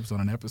Greg Forbes on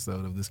an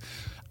episode of this.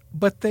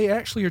 But they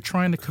actually are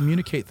trying to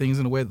communicate things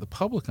in a way that the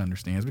public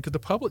understands, because the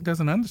public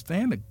doesn't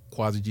understand the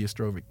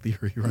quasi-geostrophic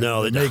theory. Right?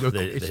 No, they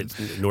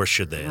don't. Nor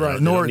should they. Right.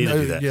 They don't need to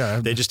do that. Yeah.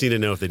 They just need to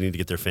know if they need to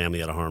get their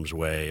family out of harm's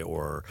way,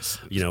 or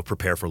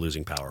prepare for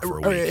losing power for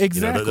a week.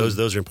 Exactly.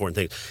 Those are important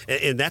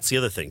things, and that's the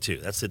other thing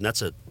too.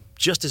 That's a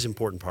just as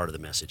important part of the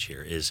message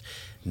here is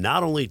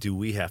not only do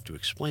we have to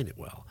explain it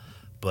well,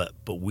 but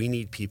we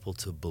need people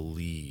to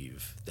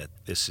believe that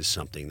this is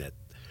something that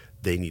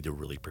they need to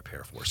really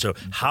prepare for. So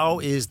how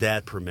is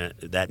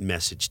that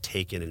message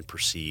taken and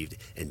perceived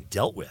and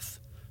dealt with?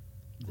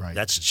 Right.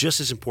 That's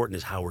just as important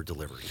as how we're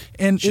delivering it.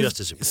 And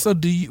just as important.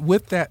 So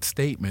with that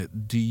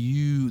statement,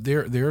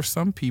 there are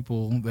some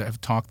people that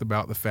have talked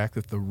about the fact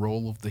that the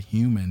role of the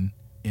human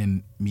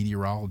in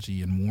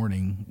meteorology and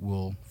warning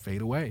will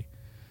fade away.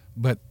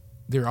 But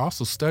there are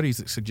also studies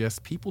that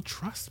suggest people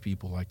trust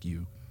people like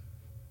you.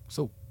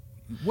 So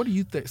what do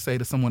you say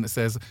to someone that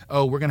says,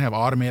 oh, we're going to have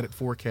automatic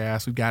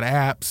forecasts, we've got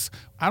apps,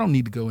 I don't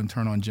need to go and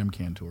turn on Jim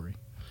Cantore?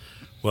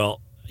 Well,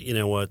 you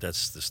know what?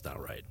 That's just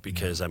not right.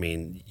 Because, I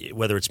mean,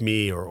 whether it's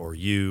me or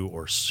you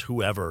or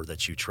whoever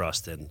that you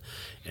trust and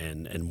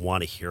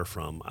want to hear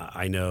from,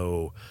 I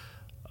know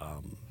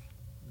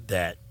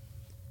that,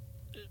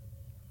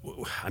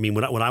 I mean,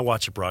 when I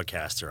watch a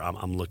broadcaster,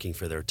 I'm looking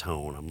for their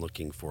tone. I'm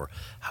looking for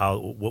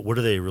what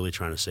are they really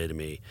trying to say to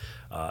me?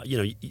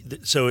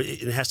 So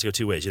it has to go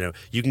two ways.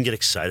 You can get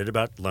excited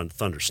about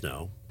thunder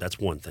snow. That's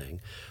one thing.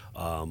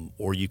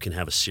 Or you can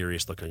have a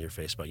serious look on your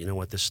face about,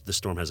 this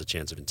storm has a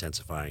chance of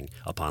intensifying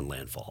upon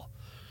landfall.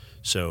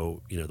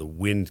 So, the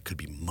wind could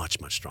be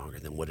much, much stronger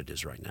than what it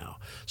is right now.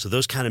 So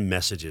those kind of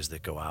messages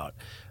that go out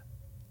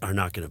are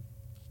not going to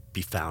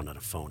be found on a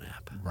phone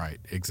app. Right,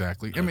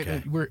 exactly. Okay. I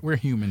mean, we're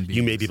human beings.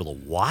 You may be able to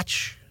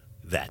watch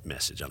that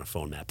message on a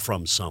phone app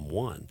from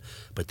someone,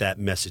 but that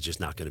message is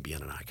not going to be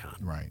on an icon.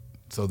 Right.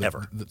 So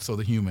ever. So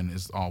the human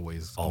is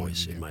always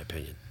in my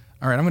opinion.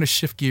 All right, I'm going to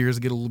shift gears,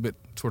 get a little bit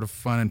sort of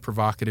fun and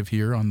provocative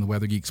here on the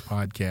Weather Geeks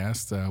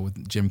podcast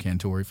with Jim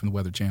Cantore from the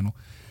Weather Channel.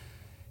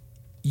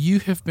 You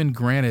have been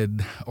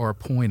granted or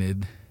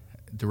appointed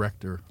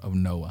director of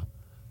NOAA,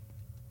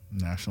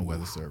 National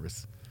Weather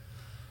Service.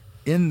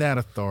 In that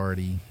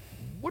authority,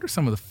 what are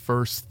some of the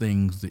first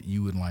things that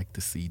you would like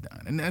to see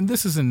done? And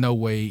this is in no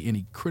way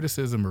any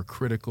criticism or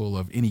critical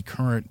of any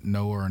current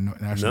NOAA or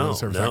National Weather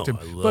Service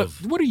activity. But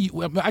what are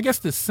you? I guess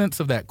the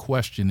sense of that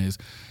question is,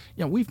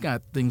 we've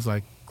got things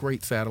like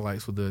great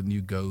satellites with the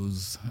new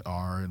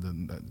GOES-R,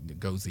 the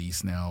GOES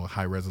East now,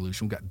 high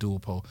resolution. We've got dual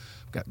pole.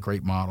 We've got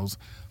great models.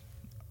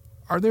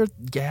 Are there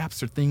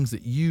gaps or things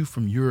that you,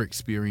 from your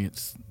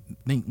experience,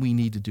 think we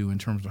need to do in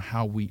terms of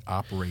how we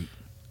operate?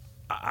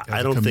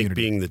 I don't think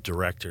being the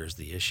director is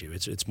the issue.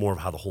 It's more of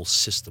how the whole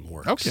system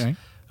works. Okay.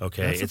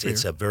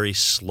 It's a very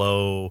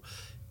slow,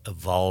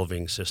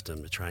 evolving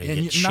system to try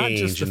and get change not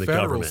just in the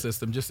federal government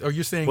system.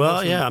 You're saying? Well,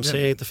 I'm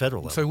saying at the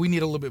federal level. So we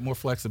need a little bit more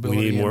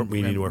flexibility.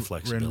 We need more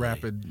flexibility and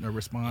rapid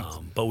response.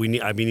 But we need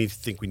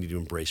to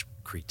embrace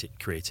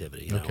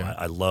creativity.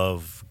 I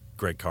love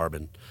Greg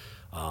Carbon.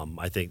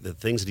 I think the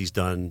things that he's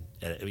done,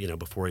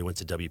 before he went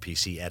to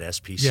WPC at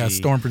SPC. Yeah,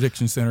 Storm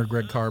Prediction Center,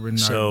 Greg Carbon.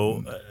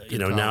 So,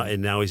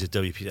 now he's at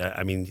WPC.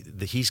 I mean,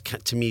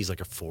 to me, he's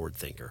like a forward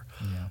thinker.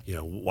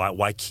 Yeah.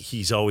 Why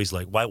he's always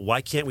like,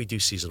 why can't we do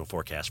seasonal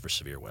forecasts for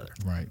severe weather?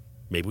 Right.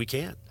 maybe we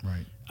can.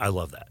 Right. I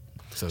love that.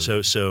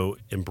 So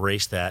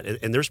embrace that.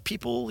 And there's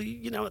people,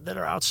 that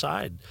are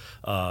outside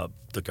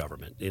the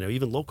government,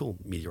 even local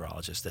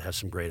meteorologists that have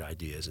some great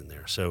ideas in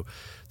there. So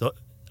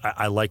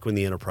I like when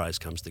the enterprise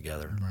comes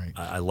together. Right.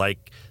 I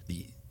like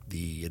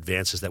the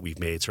advances that we've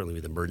made, certainly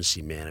with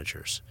emergency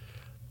managers.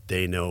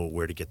 They know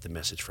where to get the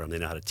message from. They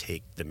know how to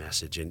take the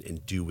message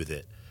and do with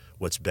it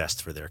what's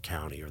best for their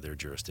county or their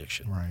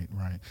jurisdiction. Right.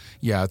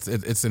 Yeah,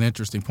 it's an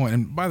interesting point.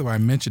 And by the way, I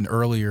mentioned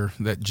earlier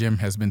that Jim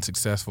has been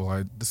successful.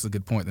 This is a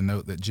good point to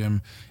note that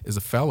Jim is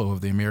a fellow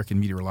of the American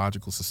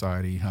Meteorological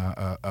Society,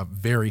 a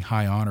very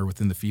high honor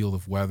within the field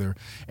of weather.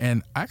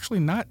 And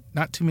actually not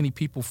too many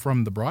people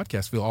from the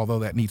broadcast field, although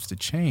that needs to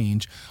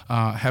change,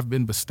 have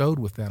been bestowed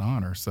with that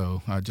honor.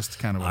 So just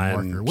kind of a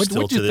marker. What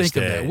did you think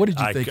of that? What did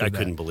you think of that? I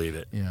couldn't believe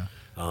it. Yeah.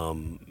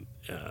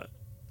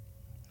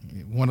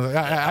 One of the,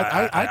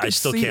 I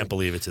still can't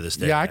believe it to this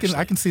day. Yeah, I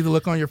can see the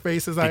look on your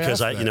face as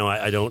because I asked that.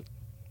 I don't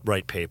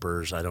write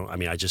papers.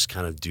 I just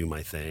kind of do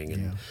my thing,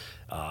 and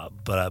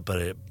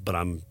but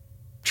I'm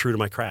true to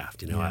my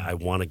craft. I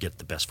want to get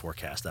the best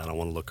forecast out. I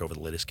want to look over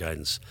the latest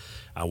guidance.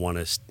 I want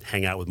to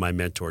hang out with my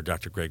mentor,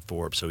 Dr. Greg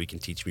Forbes, so he can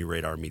teach me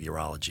radar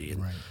meteorology,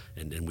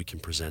 and we can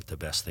present the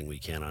best thing we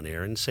can on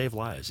air and save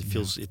lives.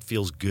 It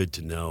feels good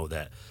to know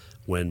that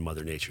when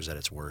Mother Nature's at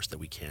its worst, that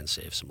we can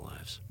save some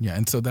lives. Yeah,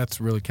 and so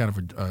that's really kind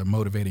of a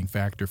motivating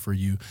factor for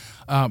you.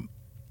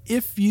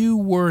 If you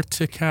were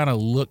to kind of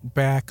look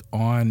back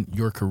on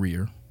your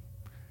career,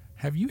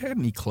 have you had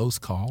any close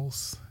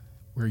calls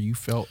where you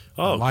felt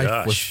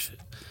life was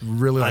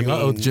really like,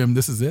 oh, Jim,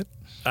 this is it?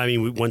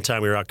 One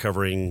time we were out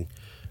covering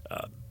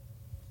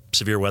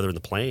severe weather in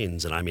the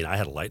plains, and I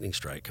had a lightning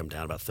strike come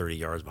down about 30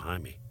 yards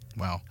behind me.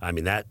 Wow.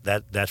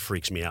 That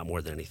freaks me out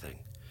more than anything.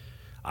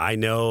 I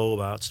know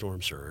about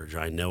storm surge.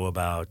 I know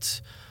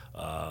about,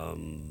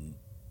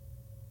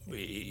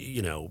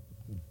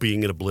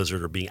 being in a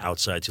blizzard or being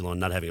outside too long,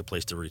 not having a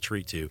place to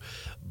retreat to.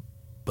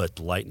 But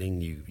lightning,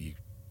 you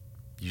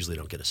usually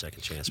don't get a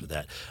second chance with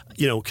that.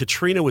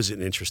 Katrina was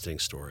an interesting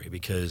story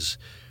because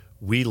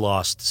we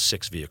lost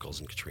 6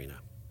 vehicles in Katrina,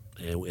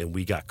 and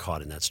we got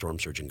caught in that storm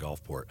surge in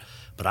Gulfport.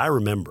 But I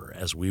remember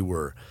as we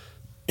were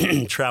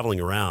traveling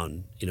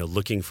around,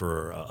 looking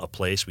for a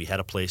place. We had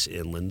a place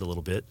inland a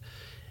little bit.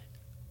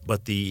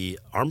 But the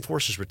Armed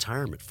Forces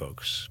retirement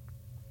folks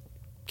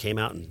came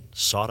out and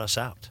sought us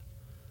out.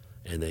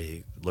 And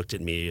they looked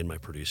at me and my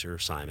producer,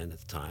 Simon, at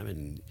the time,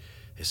 and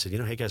they said,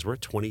 hey, guys, we're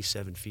at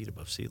 27 feet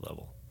above sea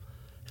level.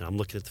 And I'm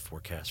looking at the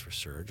forecast for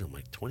surge. And I'm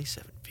like,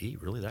 27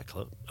 feet? Really that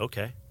close?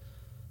 Okay.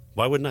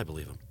 Why wouldn't I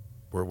believe them?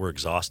 We're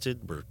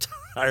exhausted. We're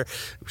tired.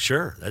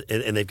 Sure.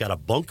 And they've got a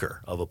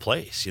bunker of a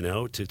place,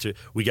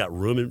 we got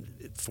room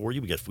for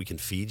you. We can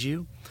feed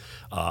you.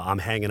 I'm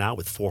hanging out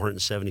with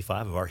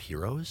 475 of our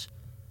heroes.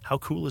 How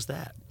cool is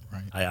that?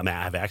 Right. I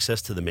have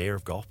access to the mayor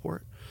of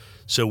Gulfport.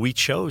 So we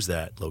chose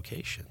that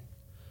location.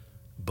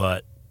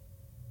 But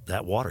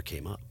that water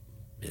came up.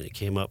 And it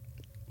came up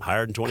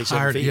higher than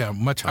 27 feet. Yeah,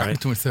 much higher than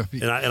 27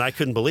 feet. And I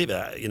couldn't believe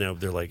it.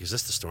 They're like, is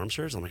this the storm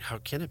surge? I'm like, how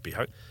can it be?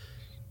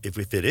 If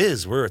it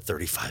is, we're at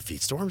 35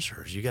 feet storm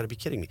surge. You got to be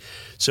kidding me.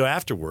 So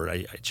afterward,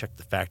 I checked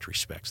the factory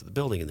specs of the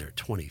building, and they're at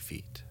 20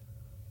 feet.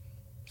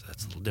 So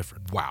that's a little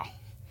different. Wow.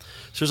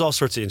 So there's all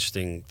sorts of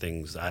interesting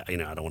things. I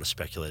don't want to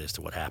speculate as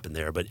to what happened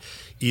there, but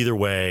either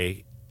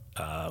way,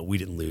 we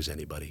didn't lose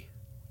anybody.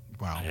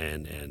 Wow.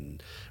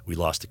 And we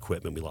lost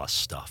equipment, we lost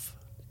stuff,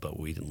 but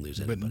we didn't lose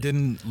anybody. But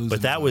didn't lose.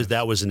 But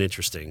that was an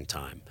interesting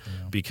time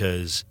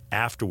because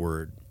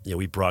afterward,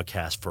 we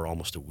broadcast for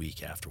almost a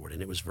week afterward,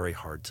 and it was very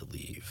hard to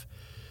leave.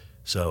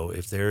 So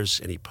if there's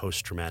any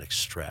post-traumatic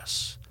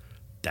stress,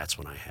 that's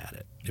when I had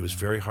it. It was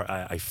very hard.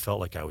 I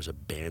felt like I was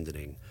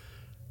abandoning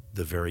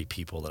the very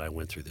people that I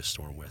went through this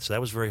storm with. So that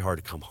was very hard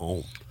to come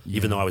home,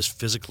 even though I was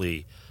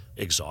physically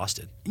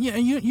exhausted. Yeah,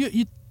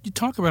 you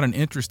talk about an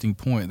interesting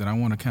point that I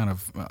want to kind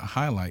of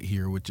highlight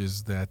here, which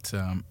is that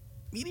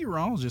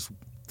meteorologists,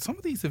 some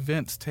of these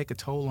events take a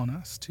toll on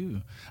us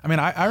too.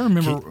 I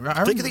remember.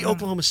 Think of the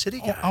Oklahoma City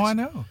guys. Oh, I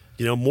know.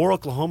 Moore,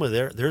 Oklahoma,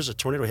 there's a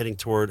tornado heading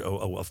toward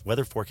a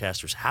weather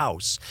forecaster's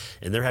house,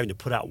 and they're having to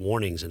put out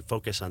warnings and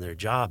focus on their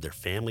job. Their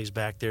family's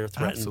back there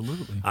threatened.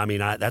 Absolutely.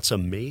 That's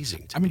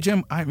amazing to me.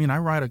 Jim, I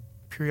write a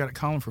periodic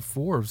column for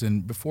Forbes,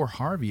 and before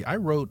Harvey, I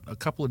wrote a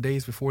couple of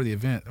days before the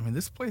event.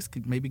 This place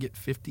could maybe get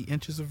 50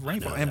 inches of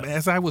rainfall. And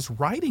as I was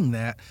writing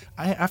that,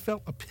 I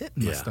felt a pit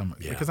in my stomach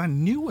because I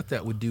knew what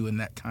that would do in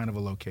that kind of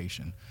a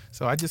location.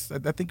 So I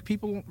think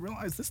people don't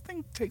realize this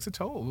thing takes a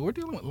toll. We're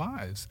dealing with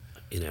lives.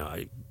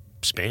 I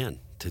span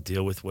to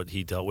deal with what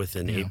he dealt with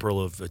in April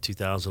of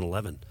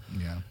 2011.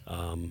 Yeah.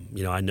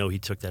 I know he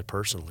took that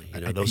personally.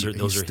 Those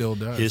are still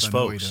does. His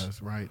folks. I know he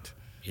does. Right.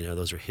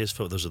 Those are his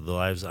folks. Those are the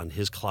lives on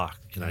his clock,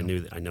 and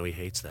I know he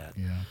hates that.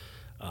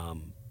 Yeah.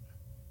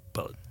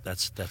 But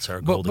that's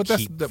our goal, to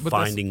keep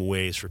finding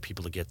ways for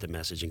people to get the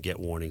message and get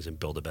warnings and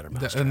build a better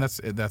mousetrap. And that's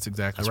exactly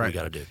right. That's what we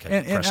got to do.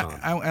 Okay? Press on.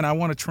 I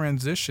want to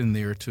transition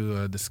there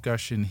to a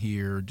discussion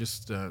here,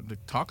 just to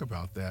talk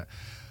about that.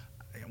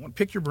 want to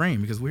pick your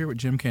brain because we're here with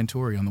Jim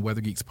Cantore on the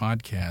Weather Geeks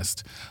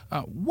podcast.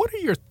 What are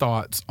your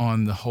thoughts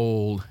on the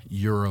whole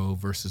Euro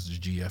versus the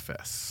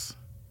GFS?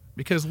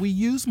 Because we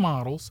use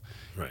models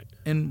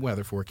in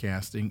weather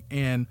forecasting,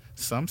 and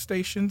some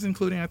stations,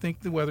 including I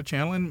think the Weather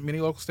Channel and many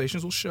local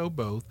stations, will show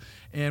both.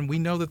 And we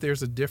know that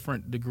there's a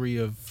different degree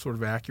of sort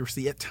of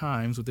accuracy at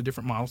times with the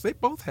different models. They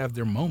both have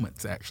their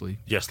moments, actually.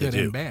 Yes, good they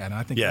do. And bad. And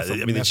I think the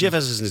GFS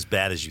isn't as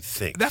bad as you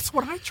think. That's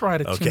what I try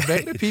to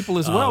convey to people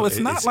as well. It's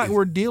not like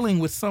we're dealing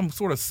with some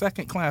sort of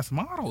second-class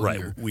model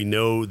here. We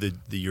know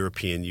that the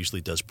European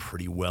usually does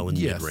pretty well in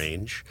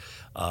mid-range.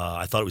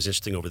 I thought it was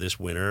interesting over this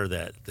winter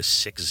that the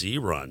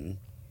 6Z run,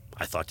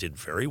 I thought, did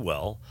very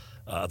well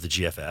of the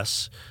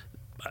GFS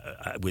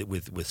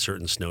with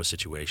certain snow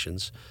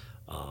situations,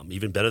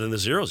 even better than the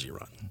 0Z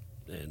run.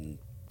 And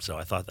so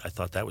I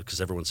thought that was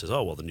because everyone says,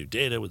 oh, well, the new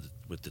data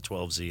with the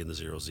 12Z and the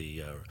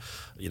 0Z,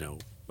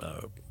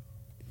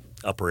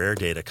 upper air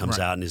data comes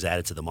out and is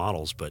added to the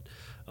models. But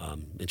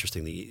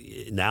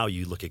interestingly, now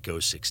you look at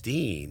GOES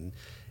 16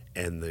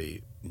 and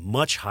the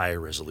much higher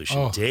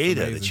resolution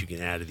data that you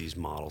can add to these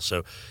models.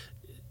 So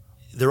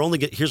here's what I'm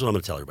going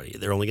to tell everybody.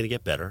 They're only going to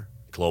get better,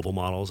 global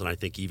models, and I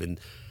think even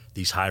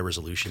these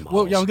high-resolution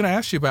models. Well, I was going to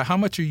ask you about how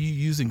much are you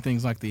using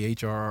things like the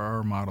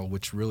HRR model,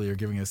 which really are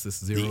giving us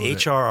this zero? The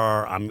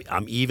HRR,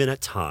 I'm even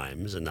at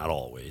times, and not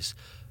always.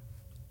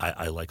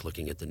 I like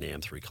looking at the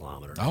NAM 3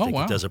 kilometer. I think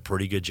it does a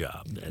pretty good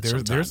job.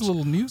 There's a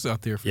little news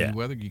out there for you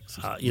Weather Geeks.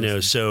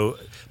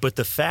 But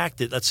the fact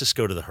that, let's just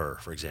go to the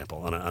HRR, for example,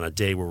 on a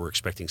day where we're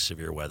expecting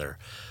severe weather,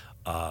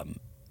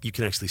 you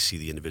can actually see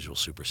the individual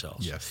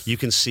supercells. Yes. You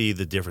can see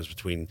the difference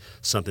between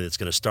something that's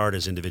going to start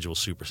as individual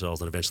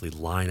supercells and eventually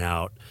line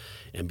out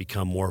and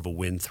become more of a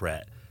wind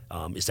threat.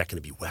 Is that going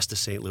to be west of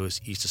St.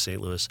 Louis, east of St.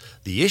 Louis?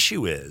 The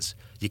issue is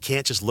you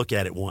can't just look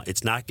at it once.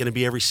 It's not going to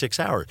be every 6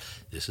 hours.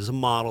 This is a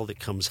model that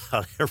comes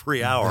out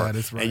every hour, that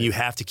is right. And you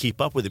have to keep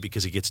up with it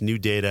because it gets new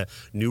data,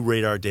 new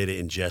radar data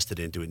ingested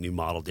into it, new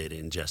model data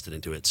ingested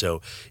into it.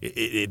 So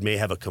it may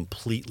have a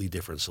completely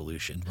different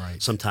solution.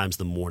 Right. Sometimes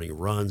the morning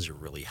runs are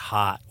really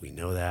hot. We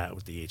know that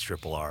with the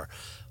HRRR.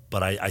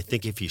 But I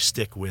think if you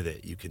stick with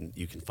it, you can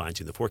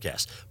fine-tune the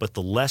forecast. But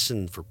the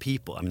lesson for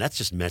people, I mean, that's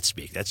just Met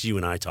speak. That's you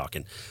and I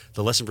talking.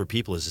 The lesson for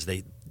people is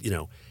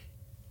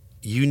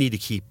you need to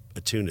keep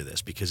attuned to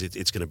this because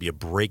it's going to be a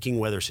breaking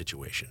weather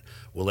situation.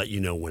 We'll let you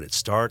know when it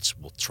starts.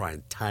 We'll try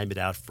and time it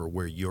out for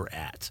where you're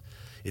at.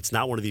 It's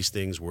not one of these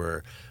things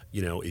where,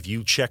 if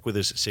you check with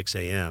us at 6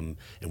 a.m.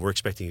 and we're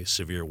expecting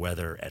severe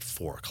weather at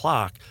 4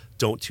 o'clock,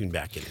 don't tune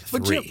back in at 3.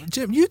 But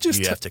Jim, you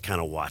have to kind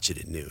of watch it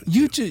at noon.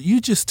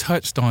 You just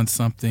touched on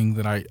something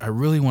that I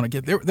really want to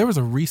get. There was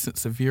a recent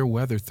severe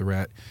weather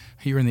threat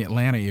here in the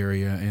Atlanta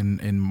area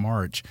in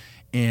March,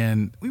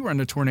 and we were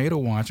under tornado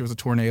watch. There was a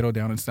tornado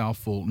down in South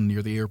Fulton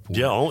near the airport.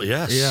 Yeah, oh,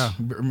 yes. Yeah,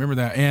 remember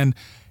that. And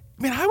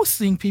man, I was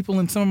seeing people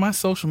in some of my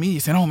social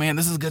media saying, oh, man,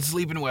 this is good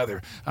sleeping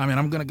weather. I mean,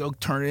 I'm going to go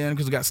turn it in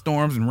because we got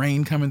storms and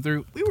rain coming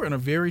through. We were in a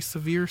very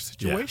severe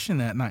situation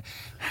that night.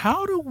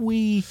 How do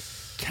we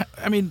 –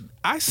 I mean,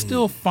 I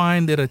still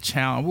find it a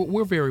challenge.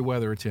 We're very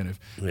weather attentive,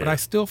 but I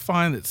still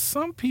find that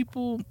some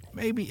people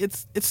maybe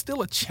it's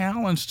still a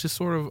challenge to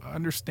sort of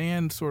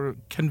understand, sort of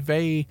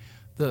convey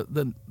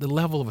the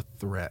level of a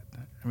threat.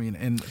 I mean,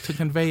 and to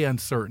convey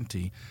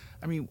uncertainty.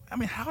 I mean,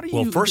 how do you?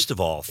 Well, first of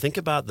all, think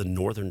about the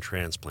northern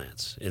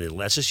transplants, and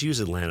let's just use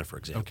Atlanta for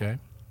example. Okay.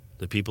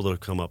 The people that have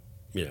come up,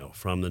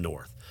 from the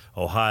north,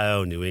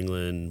 Ohio, New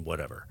England,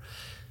 whatever.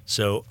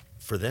 So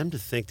for them to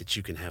think that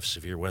you can have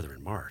severe weather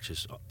in March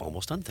is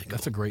almost unthinkable.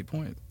 That's a great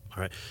point.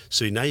 All right.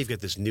 So now you've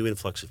got this new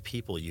influx of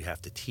people you have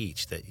to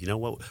teach that,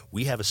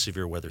 we have a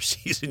severe weather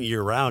season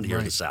year round here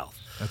in the South.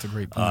 That's a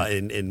great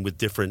point. And with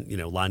different,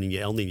 La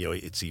Nina, El Nino,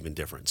 it's even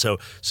different. So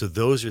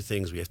those are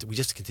things we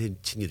just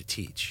continue to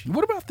teach.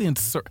 What about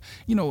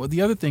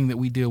the other thing that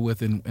we deal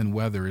with in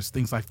weather is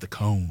things like the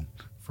cone,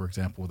 for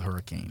example, with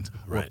hurricanes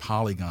or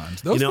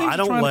polygons. Those things I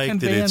don't like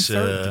that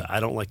uncertainty. I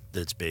don't like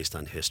that it's based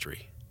on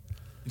history.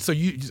 So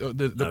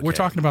we're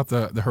talking about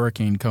the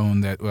hurricane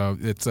cone. That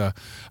it's a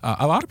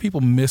lot of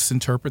people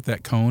misinterpret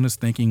that cone as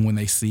thinking when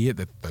they see it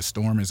that the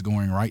storm is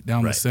going right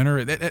down the center.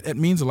 It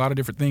means a lot of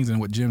different things, and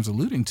what Jim's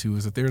alluding to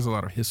is that there's a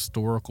lot of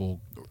historical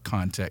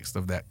context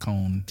of that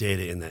cone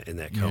data in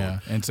that cone. Yeah,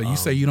 and so you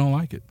say you don't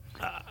like it.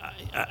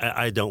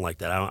 I don't like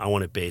that. I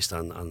want it based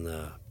on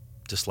the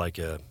just like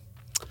an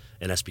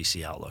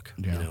SPC outlook.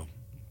 Yeah.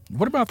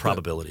 What about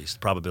probabilities?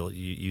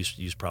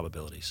 Use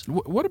probabilities.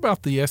 What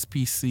about the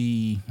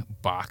SPC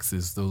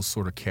boxes? Those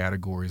sort of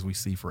categories we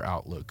see for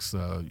outlooks.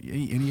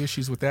 Any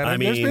issues with that?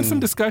 There's been some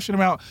discussion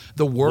about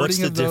the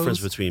wording of those. What's the difference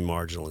between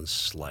marginal and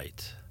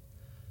slight?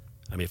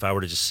 I mean, if I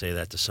were to just say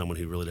that to someone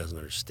who really doesn't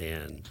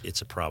understand,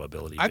 it's a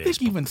probability. I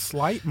think even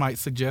slight might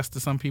suggest to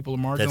some people a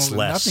marginal that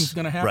nothing's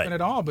going to happen at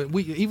all. But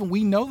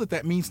we know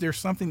that means there's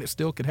something that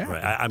still could happen.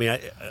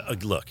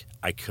 Right. Look,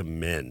 I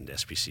commend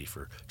SPC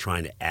for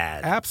trying to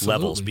add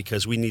levels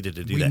because we needed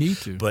to do that. We need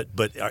to. But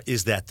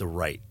is that the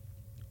right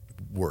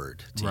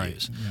word to Right,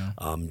 use.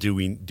 yeah. Do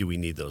we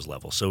need those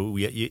levels? So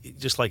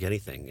just like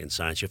anything in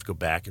science, you have to go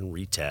back and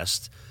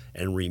retest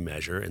and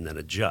remeasure and then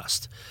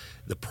adjust.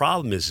 The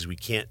problem is we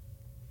can't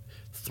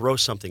throw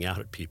something out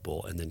at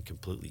people and then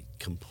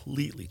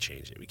completely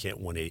change it. We can't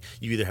 180.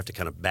 You either have to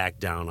kind of back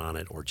down on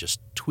it or just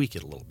tweak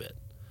it a little bit.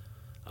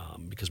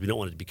 Because we don't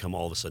want it to become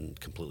all of a sudden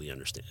completely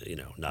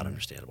not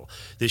understandable.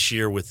 This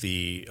year with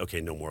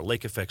no more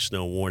lake effect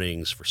snow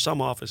warnings for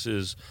some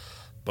offices,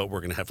 but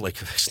we're going to have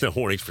lake effect snow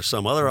warnings for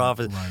some other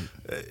office.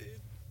 Right.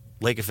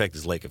 Lake effect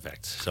is lake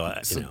effect. So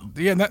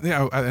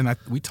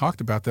we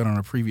talked about that on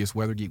a previous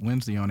Weather Geek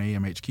Wednesday on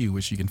AMHQ,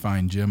 which you can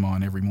find Jim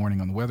on every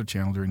morning on the Weather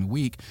Channel during the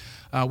week.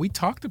 We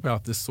talked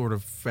about this sort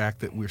of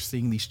fact that we're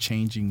seeing these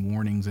changing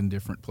warnings in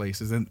different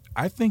places, and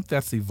I think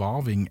that's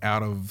evolving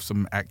out of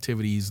some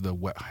activities, the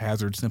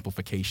Hazard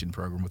Simplification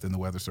Program within the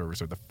Weather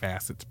Service, or the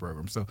FACETS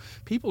program. So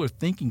people are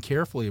thinking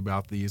carefully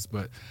about these,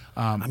 but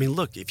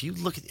look, if you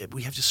look at it,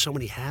 we have just so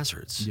many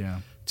hazards. Yeah.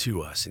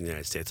 To us in the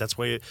United States. That's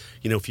why,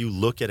 if you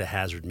look at a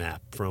hazard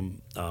map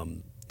from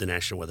the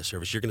National Weather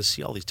Service, you're going to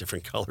see all these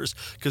different colors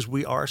because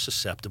we are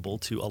susceptible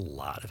to a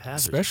lot of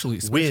hazards. Especially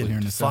wind, here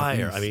in the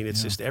fire. Southeast. I mean,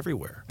 it's just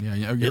everywhere.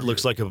 Yeah. It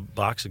looks like a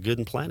box of good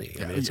and plenty.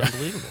 I mean, it's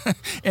unbelievable.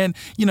 And,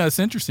 it's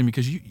interesting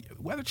because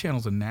Weather Channel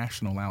is a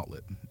national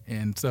outlet.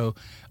 And so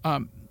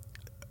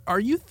are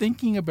you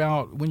thinking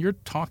about, when you're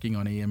talking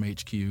on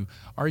AMHQ,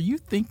 are you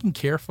thinking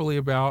carefully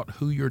about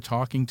who you're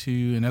talking to?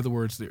 In other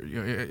words,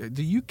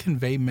 do you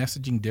convey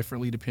messaging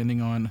differently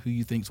depending on who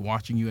you think's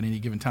watching you at any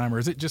given time, or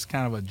is it just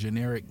kind of a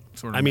generic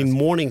sort of message?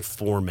 Morning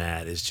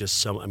format is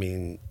just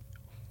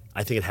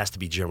I think it has to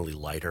be generally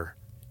lighter.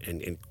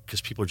 And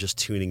because people are just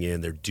tuning in,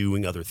 they're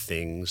doing other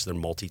things, they're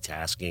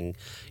multitasking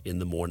in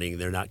the morning,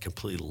 they're not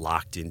completely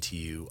locked into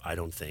you, I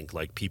don't think,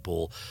 like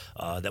people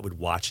that would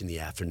watch in the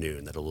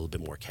afternoon that are a little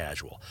bit more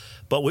casual.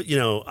 But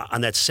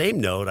on that same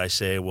note, I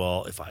say,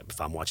 well, if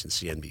I'm watching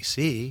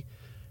CNBC,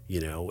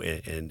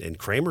 and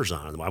Kramer's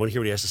on, I want to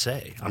hear what he has to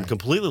say. Right. I'm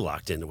completely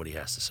locked into what he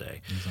has to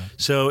say. Exactly.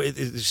 So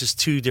it's just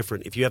two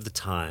different. If you have the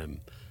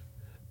time,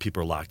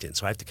 people are locked in.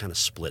 So I have to kind of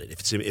split it.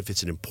 If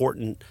it's an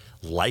important,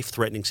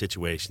 life-threatening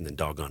situation, then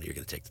doggone it, you're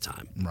going to take the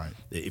time. Right.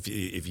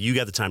 If you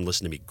got the time to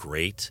listen to me,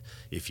 great.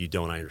 If you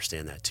don't, I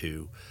understand that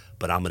too.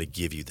 But I'm going to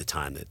give you the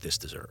time that this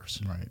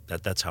deserves. Right.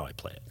 That's how I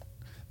play it.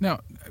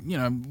 Now,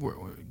 we're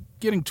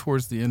getting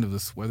towards the end of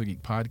this Weather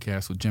Geek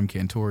podcast with Jim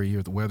Cantore here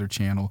at the Weather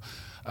Channel.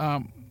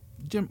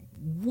 Jim,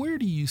 where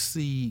do you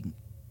see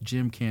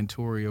Jim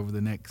Cantore over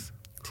the next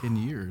 10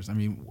 years? I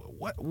mean,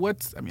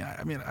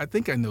 I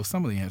think I know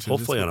some of the answers.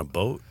 Hopefully on a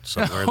boat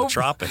somewhere in the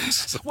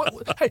tropics. We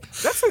want to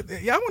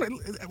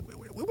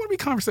be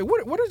conversating.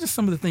 What are just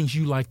some of the things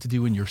you like to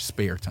do in your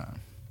spare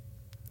time?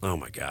 Oh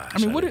my gosh!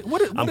 I'm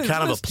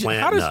kind of a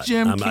plant nut. How does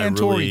Jim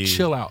Cantore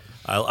chill out?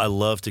 I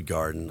love to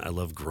garden. I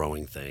love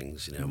growing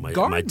things.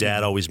 My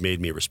dad always made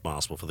me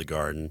responsible for the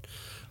garden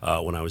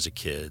when I was a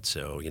kid.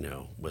 So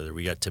whether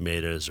we got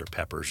tomatoes or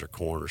peppers or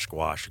corn or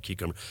squash or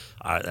cucumber,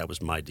 that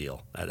was my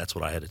deal. That's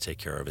what I had to take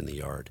care of in the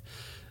yard.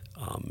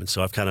 And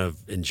so I've kind of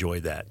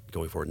enjoyed that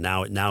going forward.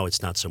 Now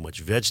it's not so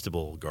much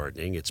vegetable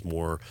gardening; it's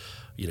more,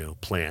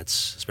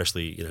 plants,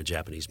 especially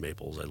Japanese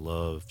maples. I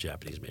love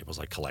Japanese maples.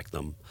 I collect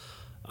them.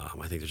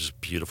 I think they're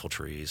just beautiful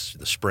trees in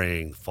the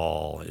spring,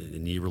 fall,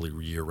 and really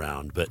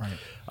year-round. But right.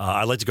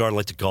 I like to garden, I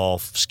like to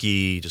golf,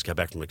 ski. Just got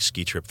back from a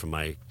ski trip from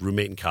my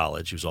roommate in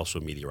college, who's also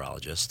a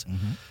meteorologist.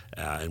 Mm-hmm.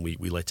 And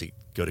we like to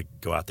go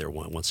out there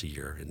once a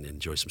year and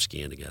enjoy some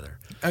skiing together.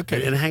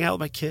 Okay. And hang out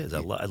with my kids. I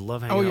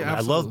love hanging out.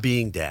 I love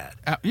being dad.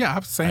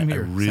 Same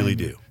here. I really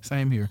do.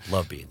 Same here.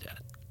 Love being dad.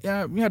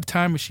 Yeah, you had a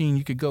time machine.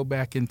 You could go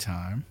back in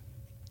time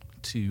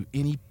to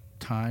any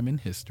time in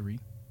history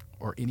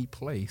or any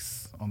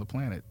place on the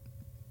planet.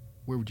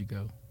 Where would you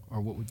go, or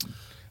what would you?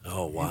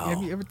 Oh wow!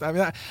 Have you ever,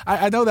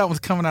 I know that was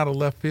coming out of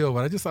left field,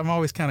 but I'm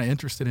always kind of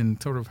interested in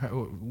sort of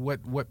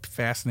what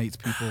fascinates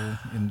people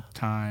in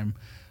time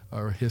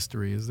or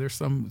history. Is there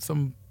some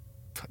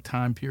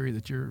time period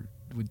that you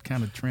would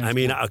kind of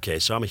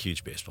transport? So I'm a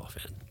huge baseball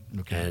fan,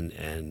 okay.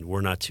 and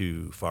we're not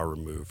too far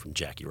removed from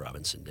Jackie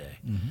Robinson Day.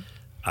 Mm-hmm.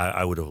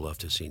 I would have loved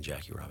to have seen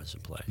Jackie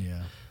Robinson play.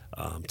 Yeah.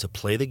 To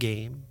play the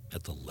game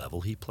at the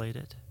level he played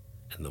it,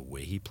 and the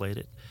way he played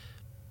it.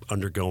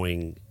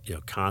 Undergoing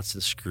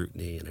constant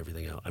scrutiny and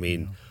everything else. I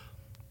mean,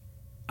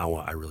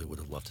 I really would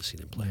have loved to see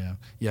him play.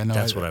 Yeah. No,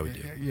 that's what I would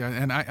do. Yeah,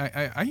 and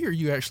I hear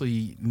you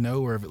actually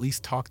know or have at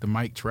least talked to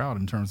Mike Trout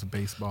in terms of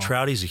baseball.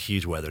 Trouty's a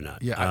huge weather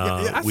nut. Yeah,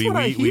 that's what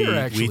I hear.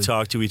 Actually, we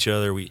talk to each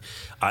other.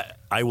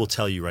 I will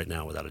tell you right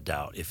now, without a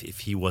doubt,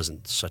 if he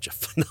wasn't such a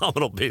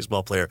phenomenal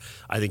baseball player,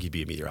 I think he'd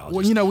be a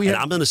meteorologist. Well,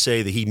 I'm going to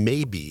say that he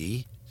may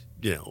be,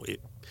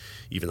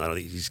 even though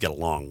he's got a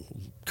long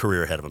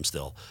career ahead of him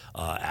still,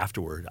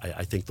 afterward,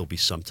 I think there'll be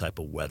some type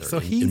of weather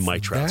in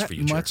Mike Trout's future.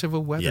 So he's that much of a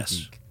weather yes.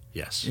 geek?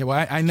 Yes. Yeah,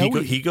 well, I know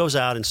he goes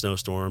out in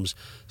snowstorms,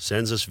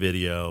 sends us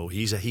video.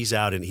 He's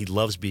out and he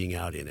loves being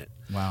out in it.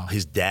 Wow.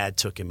 His dad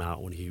took him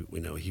out when he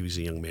was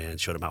a young man,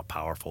 showed him how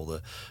powerful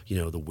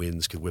the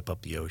winds could whip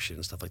up the ocean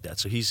and stuff like that.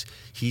 So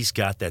he's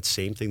got that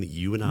same thing that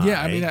you and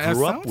I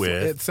grew up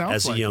with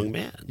as a young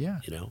man. Yeah.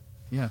 You know.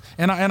 Yeah,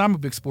 and I'm a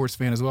big sports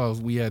fan as well.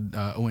 We had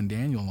Owen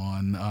Daniel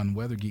on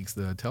Weather Geeks,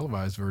 the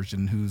televised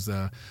version, who's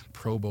a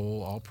Pro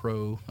Bowl,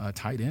 All-Pro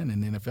tight end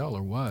in the NFL,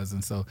 or was.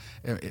 And so,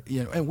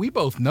 and we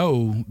both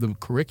know the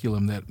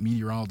curriculum that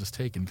meteorologists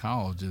take in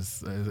college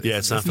is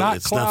it's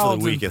not clouds for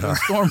the weak and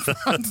storm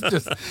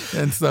fronts.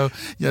 And so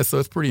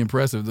it's pretty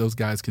impressive those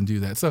guys can do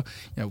that. So,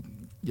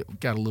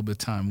 got a little bit of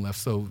time left.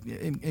 So,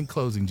 in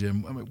closing,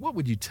 Jim, I mean, what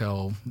would you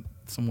tell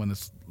someone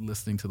that's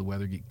listening to the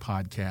Weather Geek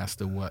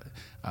podcast of what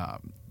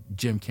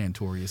Jim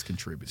Cantore has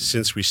contributed?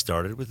 Since we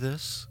started with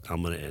this,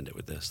 I'm going to end it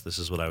with this. This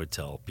is what I would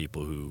tell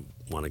people who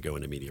want to go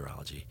into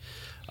meteorology.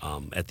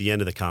 At the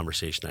end of the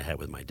conversation I had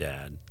with my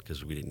dad,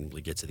 because we didn't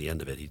really get to the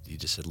end of it, he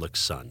just said, look,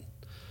 son,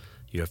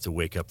 you have to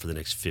wake up for the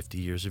next 50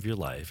 years of your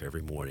life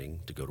every morning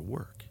to go to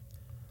work.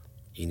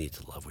 You need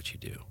to love what you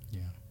do.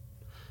 Yeah.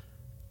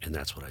 And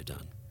that's what I've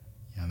done.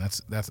 Yeah,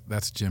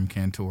 that's Jim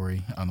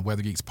Cantore on the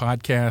Weather Geeks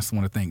podcast. I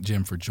want to thank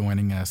Jim for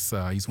joining us.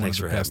 He's one of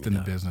the best in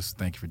the business.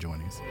 Thank you for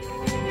joining us.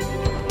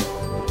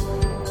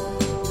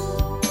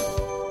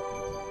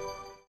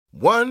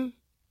 1,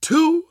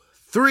 2,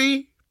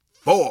 3,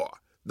 4.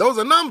 Those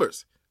are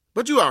numbers,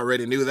 but you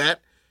already knew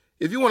that.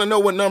 If you want to know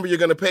what number you're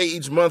going to pay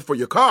each month for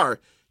your car,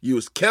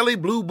 use Kelley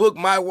Blue Book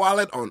My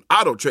Wallet on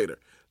AutoTrader.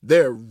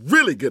 They're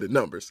really good at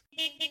numbers.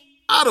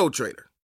 AutoTrader.